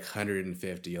every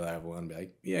 150, you'll have one be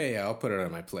like, yeah, I'll put it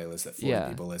on my playlist that 40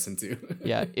 people listen to.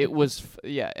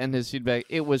 And his feedback,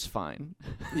 it was fine.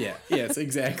 Yes,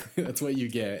 exactly. That's what you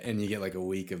get. And you get a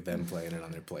week of them playing it on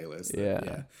their playlist.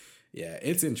 Yeah,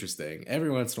 it's interesting.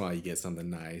 Every once in a while, you get something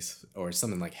nice or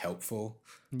something helpful.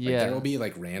 There will be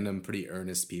random, pretty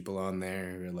earnest people on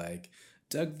there who are like,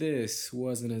 dug this,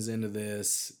 wasn't as into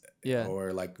this,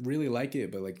 or really like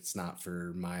it, but it's not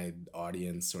for my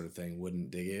audience, sort of thing.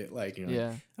 Wouldn't dig it.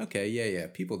 Okay, yeah.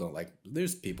 People don't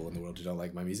there's people in the world who don't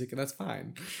like my music, and that's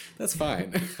fine. That's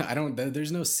fine. I don't.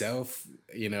 There's no self worth.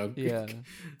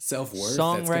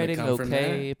 Songwriting that's come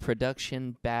okay,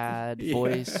 production bad,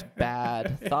 voice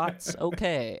bad, thoughts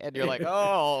okay, and you're like,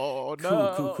 oh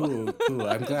no, cool.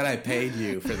 I'm glad I paid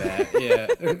you for that.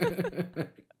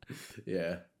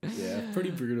 Yeah. Yeah.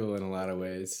 Pretty brutal in a lot of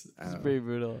ways. It's pretty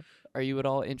brutal. Are you at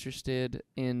all interested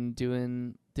in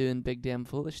doing Big Damn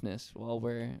Foolishness while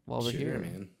we're here? Sure,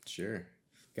 man. Sure.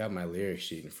 Got my lyric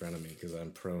sheet in front of me because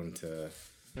I'm prone to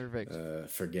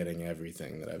forgetting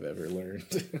everything that I've ever learned.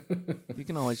 You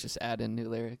can always just add in new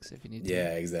lyrics if you need to.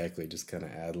 Yeah, exactly. Just kind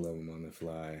of ad lib them on the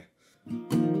fly.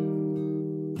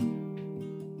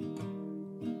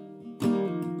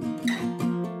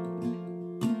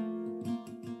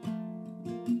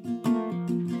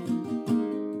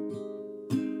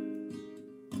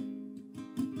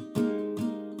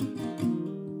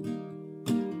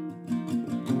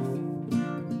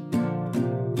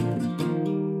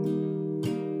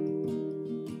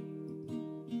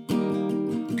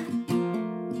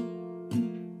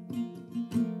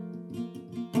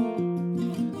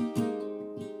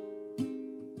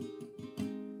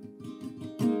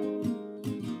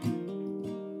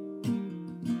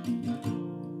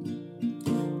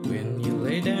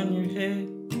 Down your head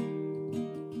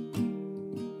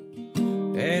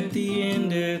at the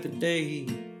end of the day,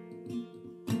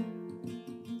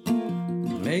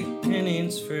 make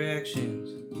penance for actions,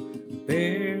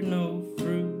 bear no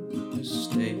fruit,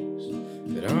 mistakes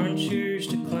that aren't yours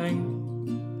to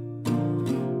claim.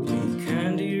 Be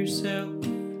kind to yourself.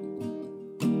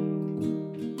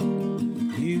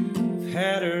 You've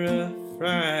had a rough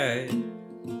ride.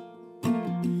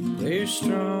 There's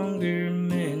stronger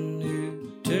men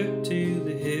took to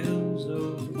the hills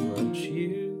over what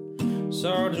you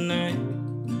saw tonight.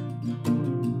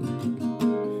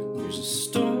 There's a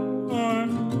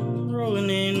storm rolling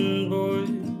in, boys.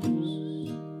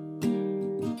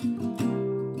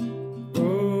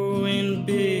 Oh, and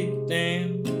big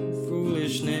damn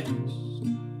foolishness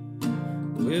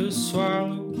will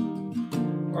swallow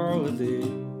all of this.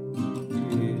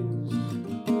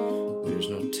 There's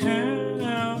no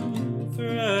time for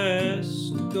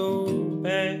us to go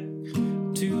back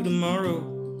to tomorrow.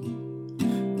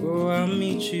 Oh, I'll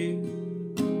meet you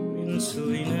in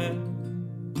Selena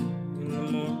in the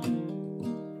morning.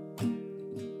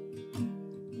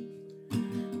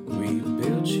 We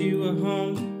built you a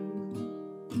home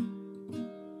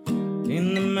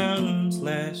in the mountains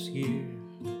last year.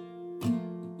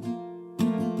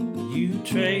 You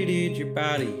traded your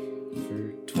body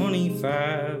for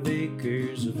 25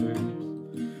 acres of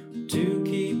earth to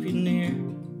keep you near.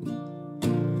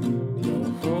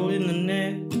 Hole in the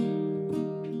net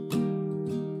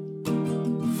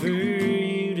for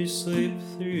you to slip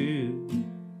through.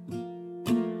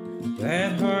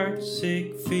 That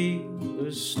heart-sick feel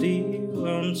of steel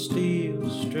on steel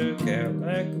struck out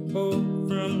like a bolt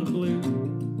from the blue.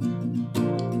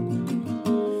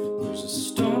 There's a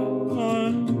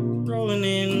storm rolling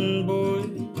in, boys.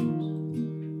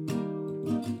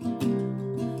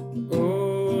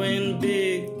 Oh, and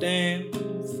big damn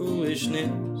foolishness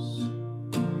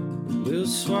will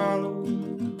swallow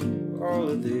all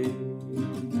of this.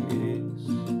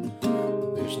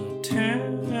 There's no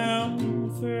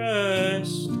time for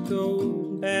us to go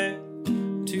back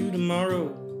to tomorrow.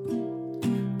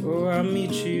 Oh, I'll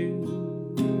meet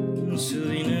you in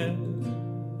Selena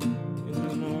in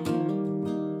the morning.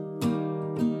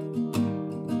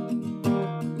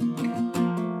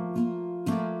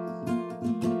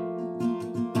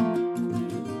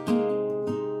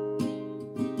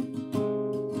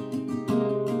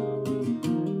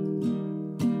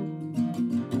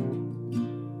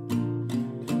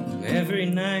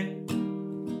 night.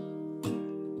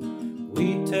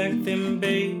 We tuck them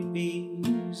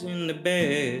babies in the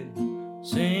bed,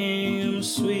 sing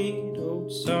sweet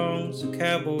old songs of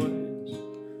cowboys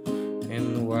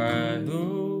in the wild,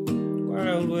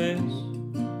 wild west.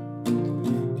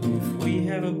 If we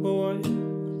have a boy,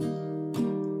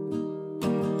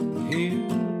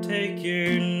 he'll take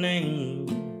your name.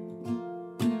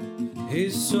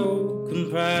 His soul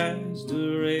comprised of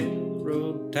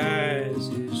railroad ties,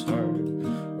 his heart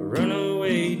a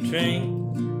runaway train.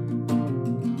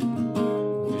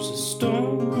 There's a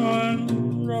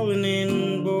storm rolling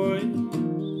in, boys,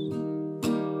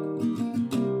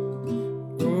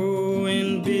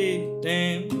 growing big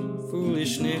damn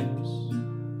foolishness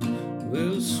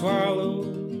will swallow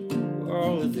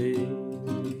all of this.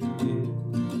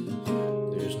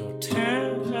 There's no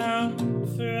time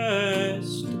for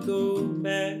us to go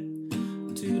back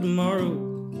to tomorrow.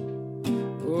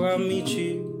 Oh, I'll meet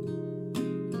you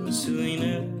in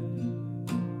Selena in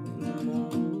the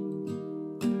morning.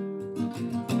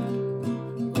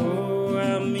 Oh,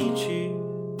 I'll meet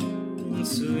you in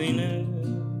Selena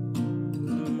in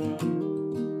the morning.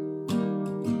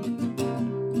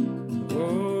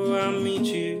 Oh, I'll meet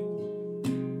you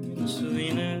in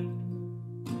Selena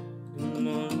in the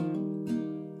morning.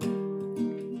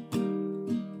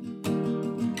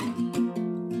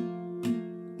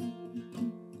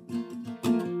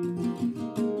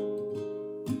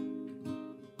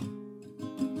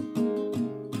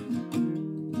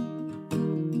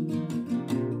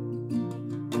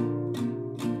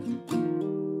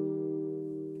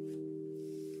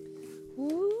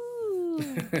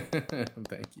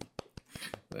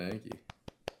 Thank you.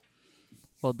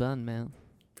 Well done, man.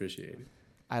 Appreciate it.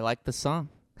 I like the song.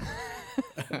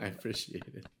 I appreciate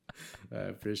it.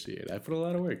 I put a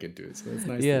lot of work into it, so it's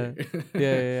nice Yeah. to hear.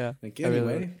 Yeah. Like, I really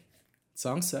anyway, like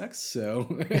song sucks, so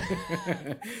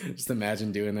just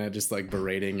imagine doing that, just like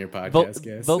berating your podcast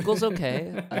guests. Vocals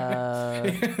okay.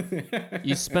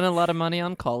 You spent a lot of money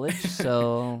on college,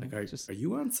 so Like, are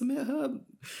you on Submit Hub?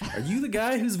 Are you the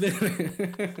guy who's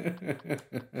been?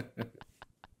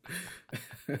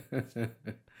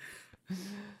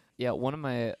 yeah. One of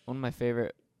my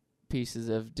favorite pieces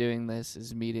of doing this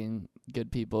is meeting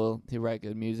good people who write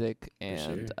good music,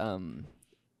 and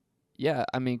yeah,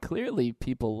 I mean, clearly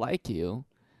people like you.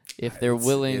 If they're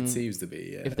willing, it seems to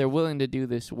be. Yeah. If they're willing to do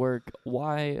this work,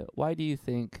 why do you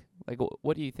think? Like,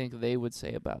 what do you think they would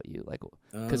say about you? Like,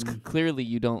 because clearly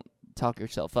you don't talk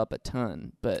yourself up a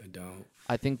ton, but I don't.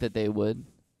 I think that they would.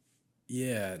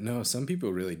 Yeah, no, some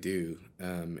people really do.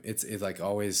 It like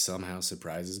always somehow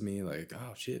surprises me. Like,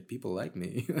 oh shit, people like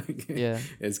me. Like, Yeah,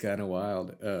 it's kind of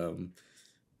wild.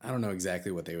 I don't know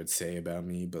exactly what they would say about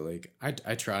me, but like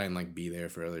I try and like be there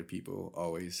for other people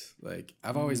always. Like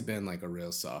I've always been like a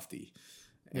real softie,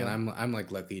 and I'm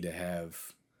like lucky to have.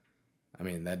 I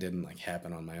mean, that didn't like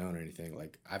happen on my own or anything.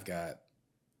 Like I've got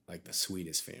like the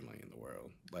sweetest family in the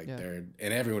world. Like they're,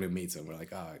 and everyone who meets them, we're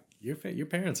like, oh, your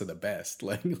parents are the best.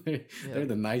 Like they're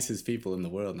the nicest people in the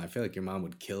world. And I feel like your mom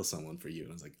would kill someone for you.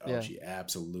 And I was like, oh, she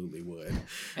absolutely would.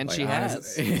 And like, she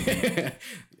has.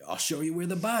 I'll show you where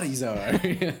the bodies are.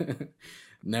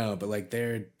 No, but like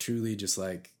they're truly just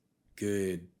like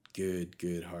good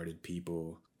hearted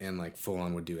people. And like full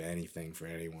on would do anything for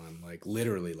anyone. Like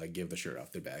literally like give the shirt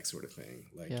off their back sort of thing.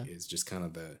 Like it's just kind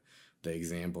of the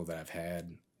example that I've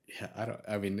had. Yeah,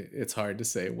 I mean, it's hard to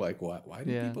say like why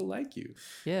do people like you?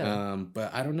 Yeah.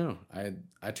 But I don't know.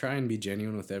 I try and be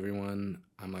genuine with everyone.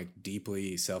 I'm like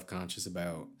deeply self-conscious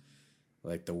about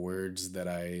like the words that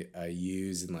I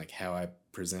use and like how I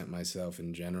present myself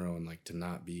in general, and like to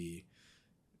not be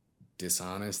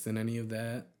dishonest in any of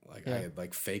that. Like I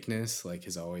like fakeness like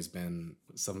has always been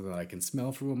something that I can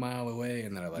smell from a mile away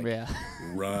and that I like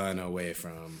run away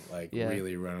from, like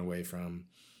really run away from.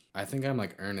 I think I'm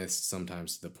like earnest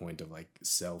sometimes to the point of like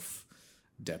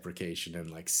self-deprecation and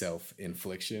like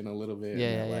self-infliction a little bit.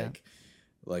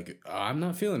 Like I'm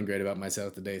not feeling great about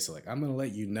myself today, so like I'm gonna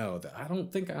let you know that I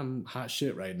don't think I'm hot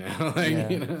shit right now. Like,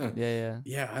 you know?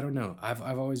 Yeah. I don't know. I've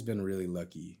always been really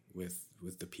lucky with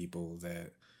the people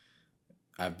that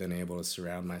I've been able to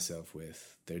surround myself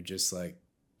with. They're just like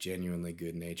genuinely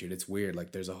good natured. It's weird.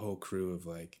 Like there's a whole crew of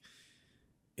like,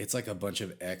 it's like a bunch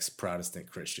of ex-Protestant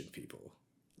Christian people.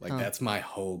 Like that's my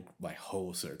whole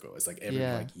circle. It's like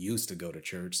everyone like used to go to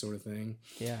church sort of thing.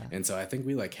 Yeah. And so I think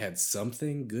we like had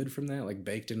something good from that, like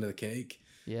baked into the cake.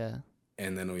 Yeah.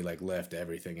 And then we like left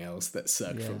everything else that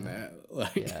sucked from that,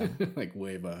 like like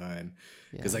way behind.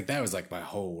 Because like that was like my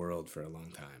whole world for a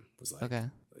long time. Was like the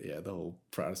whole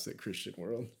Protestant Christian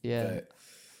world. Yeah.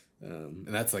 And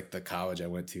that's like the college I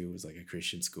went to was like a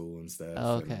Christian school and stuff.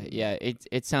 Oh, okay. Yeah.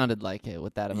 It sounded like it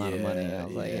with that amount of money. I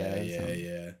was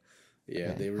Yeah.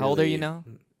 Okay. They really, How old are you now?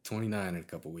 29 in a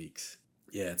couple weeks.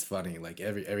 Yeah, it's funny. Like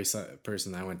every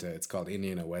person I went to, it's called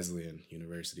Indiana Wesleyan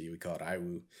University. We call it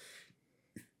IWU.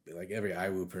 Like every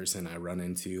IWU person I run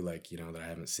into, like, you know, that I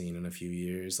haven't seen in a few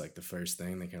years, like the first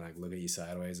thing they can like look at you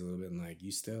sideways a little bit and like,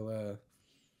 you still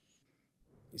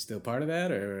part of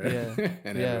that, or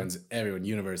and everyone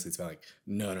universally it's like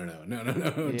no,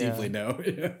 Yeah. deeply no.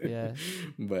 Yeah.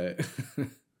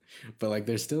 But like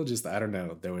there's still just, I don't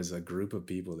know, there was a group of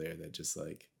people there that just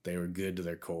like they were good to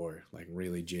their core, like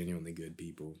really genuinely good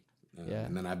people.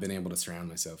 And then I've been able to surround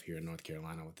myself here in North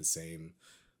Carolina with the same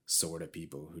sort of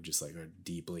people who just like are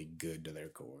deeply good to their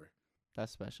core.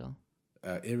 That's special.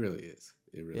 It really is.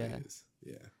 It really is.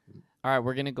 Yeah. All right,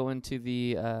 we're gonna go into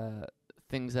the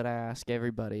things that I ask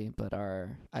everybody, but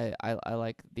I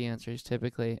like the answers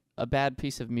typically. A bad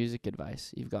piece of music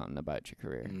advice you've gotten about your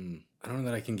career. I don't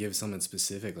know that I can give something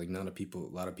specific. Like a lot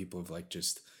of people have like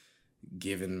just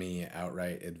given me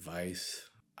outright advice.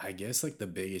 I guess like the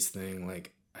biggest thing,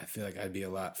 like I feel like I'd be a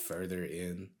lot further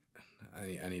in.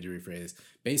 I need to rephrase this.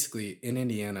 Basically, in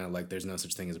Indiana, like there's no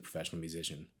such thing as a professional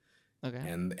musician. Okay.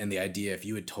 And the idea, if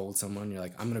you had told someone, you're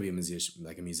like, I'm gonna be a musician,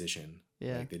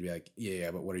 Yeah. like they'd be like,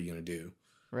 yeah, but what are you gonna do?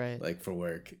 Right. Like for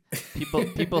work.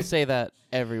 People say that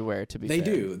everywhere. To be fair.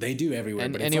 They do everywhere,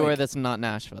 and but anywhere like, that's not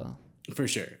Nashville. for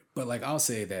sure. But like I'll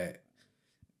say that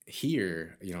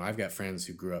here, you know, I've got friends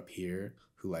who grew up here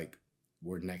who like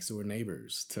were next door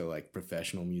neighbors to like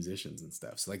professional musicians and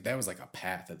stuff. So like that was like a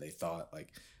path that they thought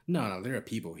like, no, there are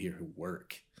people here who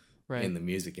work in the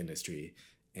music industry.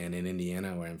 And in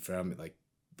Indiana, where I'm from, like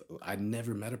I'd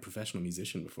never met a professional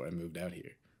musician before I moved out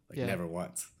here. Like never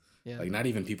once. Yeah. Like not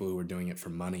even people who were doing it for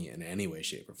money in any way,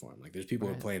 shape, or form. Like there's people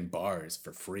who are playing bars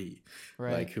for free,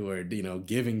 like who are, you know,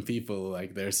 giving people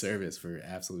like their service for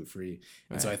absolute free.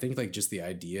 And so I think like just the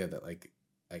idea that like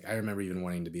I remember even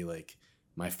wanting to be like,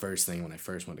 my first thing when I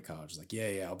first went to college was like,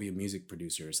 yeah, I'll be a music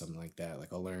producer or something like that.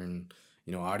 Like I'll learn,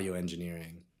 you know, audio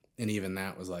engineering. And even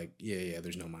that was like, yeah,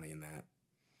 there's no money in that.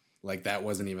 Like that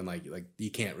wasn't even like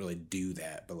you can't really do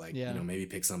that, but like, you know, maybe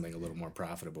pick something a little more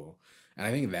profitable. And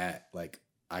I think that like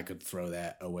I could throw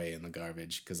that away in the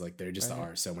garbage because like there just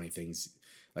are so many things,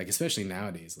 like especially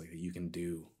nowadays, like that you can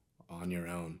do on your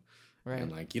own. Right.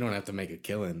 And like you don't have to make a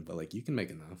killing, but like you can make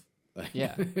enough. Like,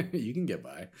 you can get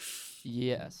by.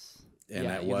 Yes. And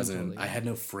that wasn't, I had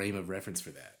no frame of reference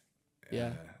for that.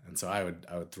 Yeah. And so I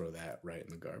would throw that right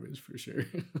in the garbage for sure.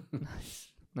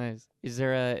 Nice. Is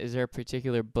there a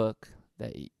particular book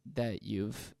that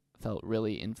you've felt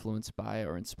really influenced by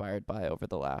or inspired by over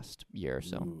the last year or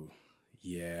so? Ooh,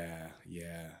 yeah.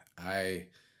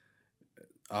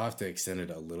 I'll have to extend it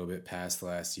a little bit past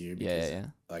last year because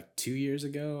like 2 years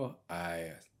ago,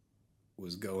 I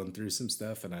was going through some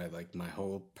stuff and I like my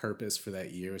whole purpose for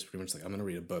that year was pretty much like I'm gonna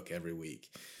read a book every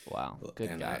week. Wow, good.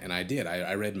 And I did.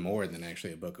 I read more than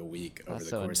actually a book a week over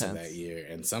the course of that year,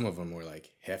 and some of them were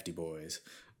like hefty boys.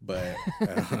 But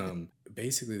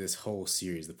basically, this whole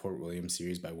series, the Port Williams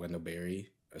series by Wendell Berry,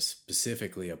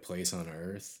 specifically A Place on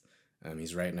Earth.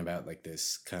 He's writing about like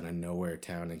this kind of nowhere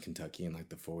town in Kentucky in like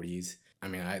the 40s. I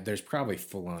mean, there's probably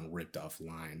full on ripped off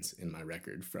lines in my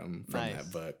record from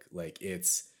that book. Like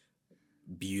it's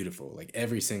beautiful. Like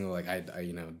every single, like I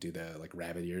you know do the like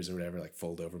rabbit ears or whatever, like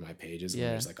fold over my pages and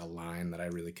there's like a line that I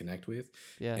really connect with.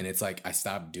 And it's like I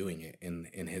stopped doing it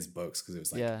in his books because it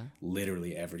was like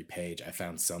literally every page I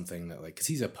found something that like, because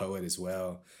he's a poet as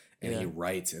well, and he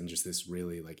writes, and just this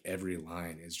really like every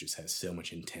line is just has so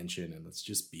much intention, and it's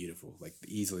just beautiful. Like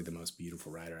easily the most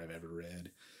beautiful writer I've ever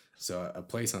read. So A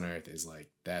Place on Earth is like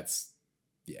that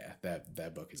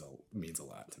book means a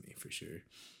lot to me for sure.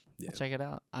 Yeah. I'll check it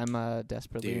out. I'm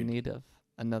desperately in need of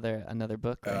another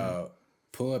book.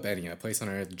 Pull up any A Place on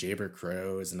Earth. Jaber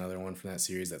Crow is another one from that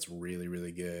series that's really,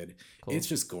 really good. Cool. It's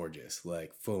just gorgeous.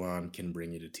 Like full on can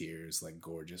bring you to tears. Like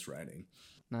gorgeous writing.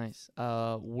 Nice.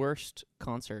 Worst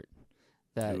concert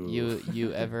that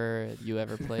you ever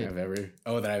played? That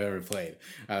I've ever played.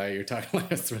 You're talking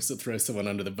like throw someone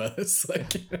under the bus.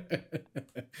 Like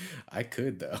I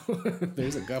could though.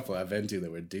 There's a couple I've been to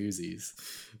that were doozies.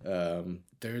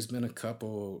 There's been a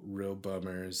couple real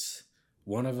bummers.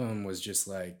 One of them was just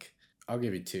like, I'll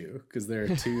give you two because there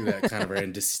are two that kind of are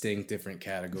in distinct different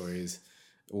categories.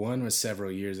 One was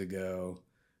several years ago.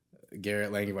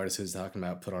 Garrett Langevartis was talking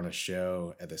about put on a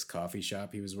show at this coffee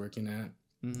shop he was working at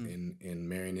in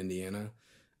Marion, Indiana,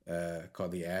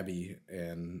 called the Abbey,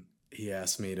 and he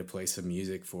asked me to play some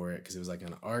music for it because it was like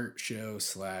an art show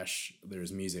 / there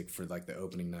was music for like the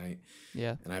opening night.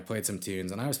 Yeah. And I played some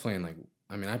tunes, and I was playing like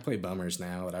I mean, I play bummers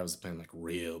now, but I was playing like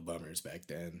real bummers back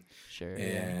then. Sure.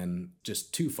 And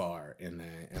just too far in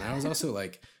that. And I was also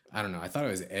like, I don't know, I thought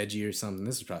it was edgy or something.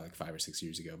 This was probably like 5 or 6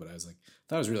 years ago, but I was like,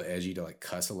 thought it was really edgy to like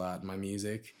cuss a lot in my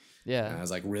music. Yeah. And I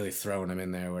was like really throwing them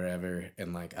in there wherever.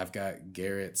 And like, I've got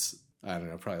Garrett's, I don't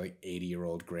know, probably like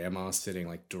 80-year-old grandma sitting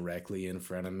like directly in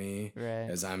front of me,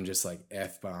 right, as I'm just like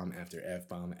F-bomb after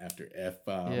F-bomb after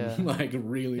F-bomb, yeah. like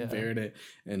really bearing it.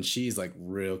 And she's like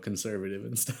real conservative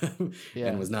and stuff,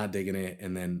 and was not digging it.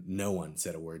 And then no one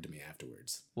said a word to me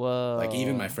afterwards. Whoa. Like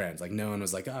even my friends, like no one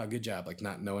was like, oh, good job. Like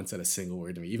no one said a single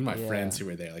word to me. Even my friends who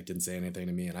were there like didn't say anything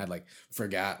to me. And I'd like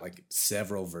forgot like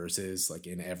several verses, like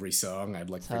in every song. I'd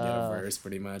like forget a verse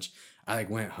pretty much. I like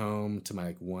went home to my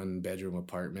like 1-bedroom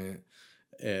apartment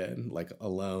and like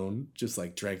alone, just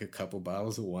like drank a couple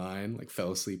bottles of wine, like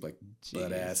fell asleep like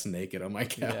butt ass naked on my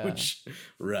couch.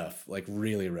 Rough, like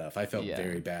really rough. I felt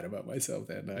very bad about myself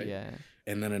that night. Yeah.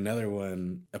 And then another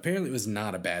one, apparently it was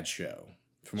not a bad show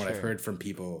from what I've heard from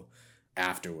people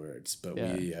afterwards. But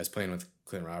I was playing with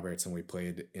Clint Roberts and we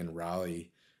played in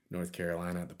Raleigh, North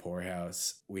Carolina at the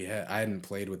Poorhouse. I hadn't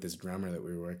played with this drummer that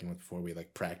we were working with before. We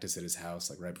like practiced at his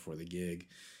house like right before the gig.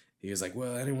 He was like,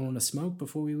 well, anyone want to smoke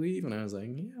before we leave? And I was like,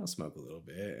 yeah, I'll smoke a little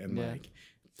bit. And like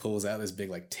pulls out this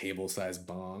big like table-sized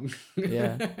bong.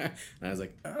 Yeah. And I was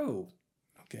like, oh,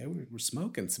 okay, we're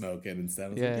smoking and stuff. I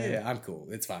was like, yeah, I'm cool.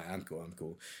 It's fine. I'm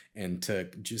cool. And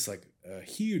took just like a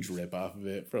huge rip off of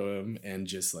it from him and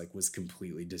just like was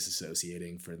completely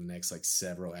disassociating for the next like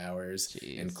several hours,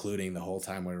 including the whole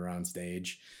time we were on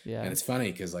stage. Yeah. And it's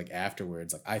funny because like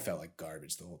afterwards, like I felt like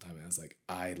garbage the whole time. I was like,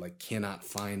 I like cannot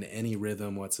find any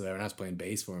rhythm whatsoever. And I was playing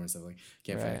bass for him and stuff, like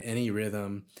can't find any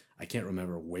rhythm. I can't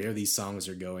remember where these songs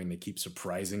are going. They keep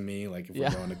surprising me, like if we're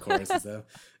going to chorus and stuff.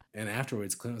 And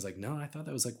afterwards, Clint was like, no, I thought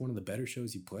that was like one of the better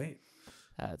shows you played.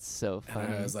 That's so funny.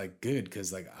 And I was like, good,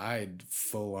 because like I'd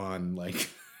full on like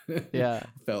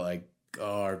felt like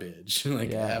garbage,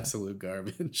 like absolute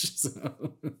garbage.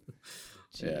 So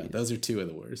yeah, those are two of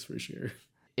the worst for sure.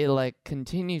 It like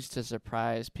continues to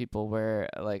surprise people where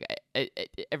like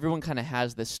everyone kind of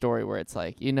has this story where it's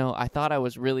like, you know, I thought I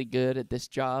was really good at this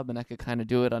job and I could kind of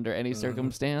do it under any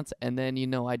circumstance. And then, you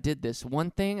know, I did this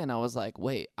one thing and I was like,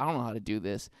 wait, I don't know how to do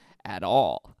this at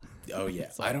all. Oh, yeah.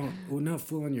 Like, I don't, well, no,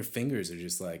 full on your fingers are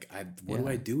just like, what do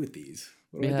I do with these?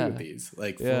 What do I do with these?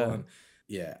 Like full on.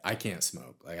 Yeah, I can't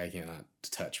smoke. Like, I cannot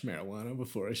touch marijuana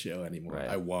before a show anymore. Right.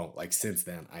 I won't. Like, since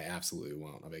then, I absolutely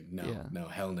won't. I'm like, no,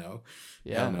 hell no.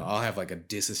 Yeah. Hell no. I'll have, like, a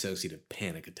dissociative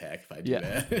panic attack if I do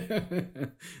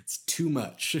that. It's too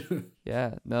much.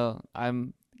 Yeah, no,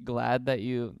 I'm glad that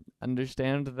you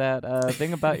understand that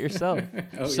thing about yourself.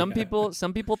 Some people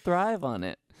thrive on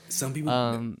it. Some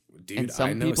people, dude, and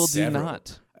some people several. Do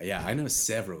not. Yeah, I know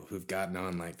several who've gotten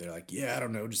on, like, they're like, yeah, I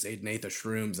don't know, just ate an eighth of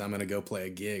shrooms, I'm going to go play a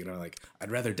gig. And I'm like, I'd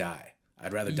rather die.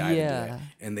 I'd rather die than do it.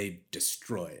 And they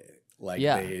destroy it. Like,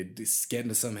 they just get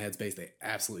into some headspace, they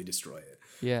absolutely destroy it.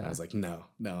 Yeah. And I was like, no,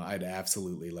 I'd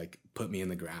absolutely, like, put me in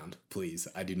the ground, please.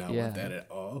 I do not want that at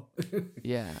all.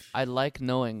 I like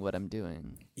knowing what I'm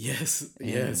doing. Yes.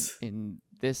 In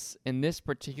this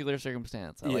particular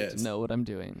circumstance, I like to know what I'm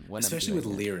doing. Especially with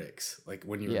lyrics. Like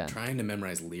when you're trying to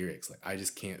memorize lyrics, like I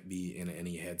just can't be in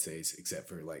any headspace except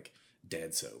for like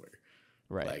dead sober.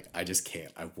 Right. Like I just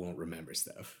can't. I won't remember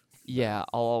stuff. Yeah,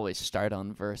 I'll always start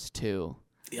on verse 2.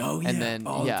 Oh, yeah. And then,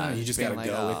 all the time. You just got to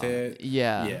go with it.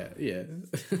 Yeah.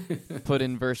 Put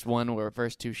in verse 1 where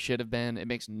verse 2 should have been. It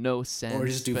makes no sense. Or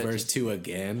just do verse 2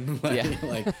 again.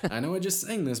 Like, I know I just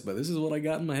sang this, but this is what I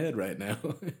got in my head right now.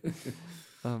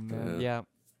 Oh, man.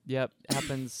 Yep.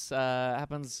 Happens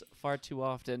far too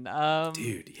often.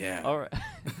 Dude, yeah. All right.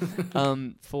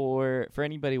 For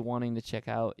anybody wanting to check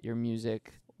out your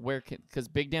music, because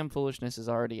Big Damn Foolishness is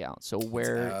already out. So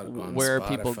where are Spotify,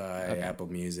 people? Apple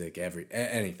Music,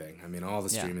 anything. I mean, all the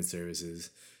streaming services.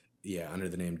 Yeah, under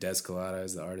the name Descolada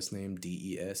is the artist name.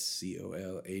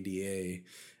 Descolada.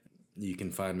 You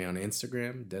can find me on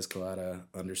Instagram,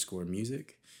 Descolada_music.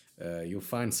 You'll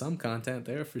find some content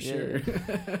there for sure.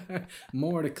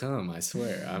 More to come, I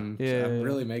swear. I'm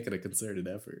really making a concerted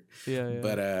effort.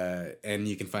 But and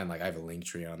you can find like I have a link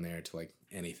tree on there to like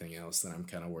anything else that I'm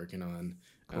kind of working on.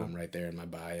 Cool. Right there in my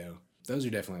bio. Those are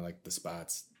definitely like the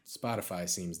spots. Spotify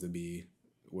seems to be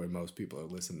where most people are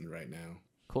listening right now.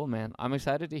 Cool, man. I'm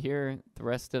excited to hear the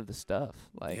rest of the stuff.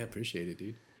 Like, yeah, appreciate it,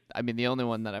 dude. I mean, the only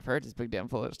one that I've heard is Big Damn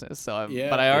Foolishness. So,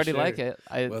 but I already like it.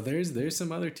 Well, there's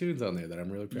some other tunes on there that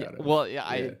I'm really proud of. Well,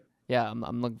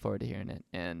 I'm looking forward to hearing it.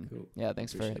 And cool.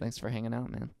 Thanks for hanging out,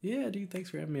 man. Yeah, dude, thanks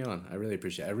for having me on. I really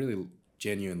appreciate it. I really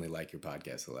genuinely like your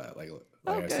podcast a lot. Like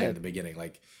I was saying at the beginning,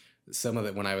 like some of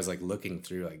it when I was like looking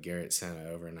through, like Garrett sent it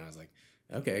over, and I was like,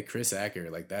 Okay, Chris Acker,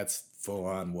 like that's full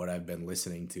on what I've been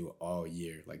listening to all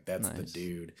year. Like that's the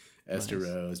dude. Esther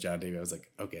Rose, John David. I was like,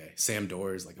 okay, Sam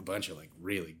Doors, like a bunch of like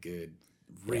really good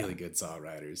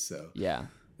songwriters. So yeah,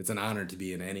 it's an honor to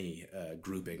be in any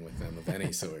grouping with them of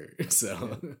any sort.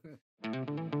 So.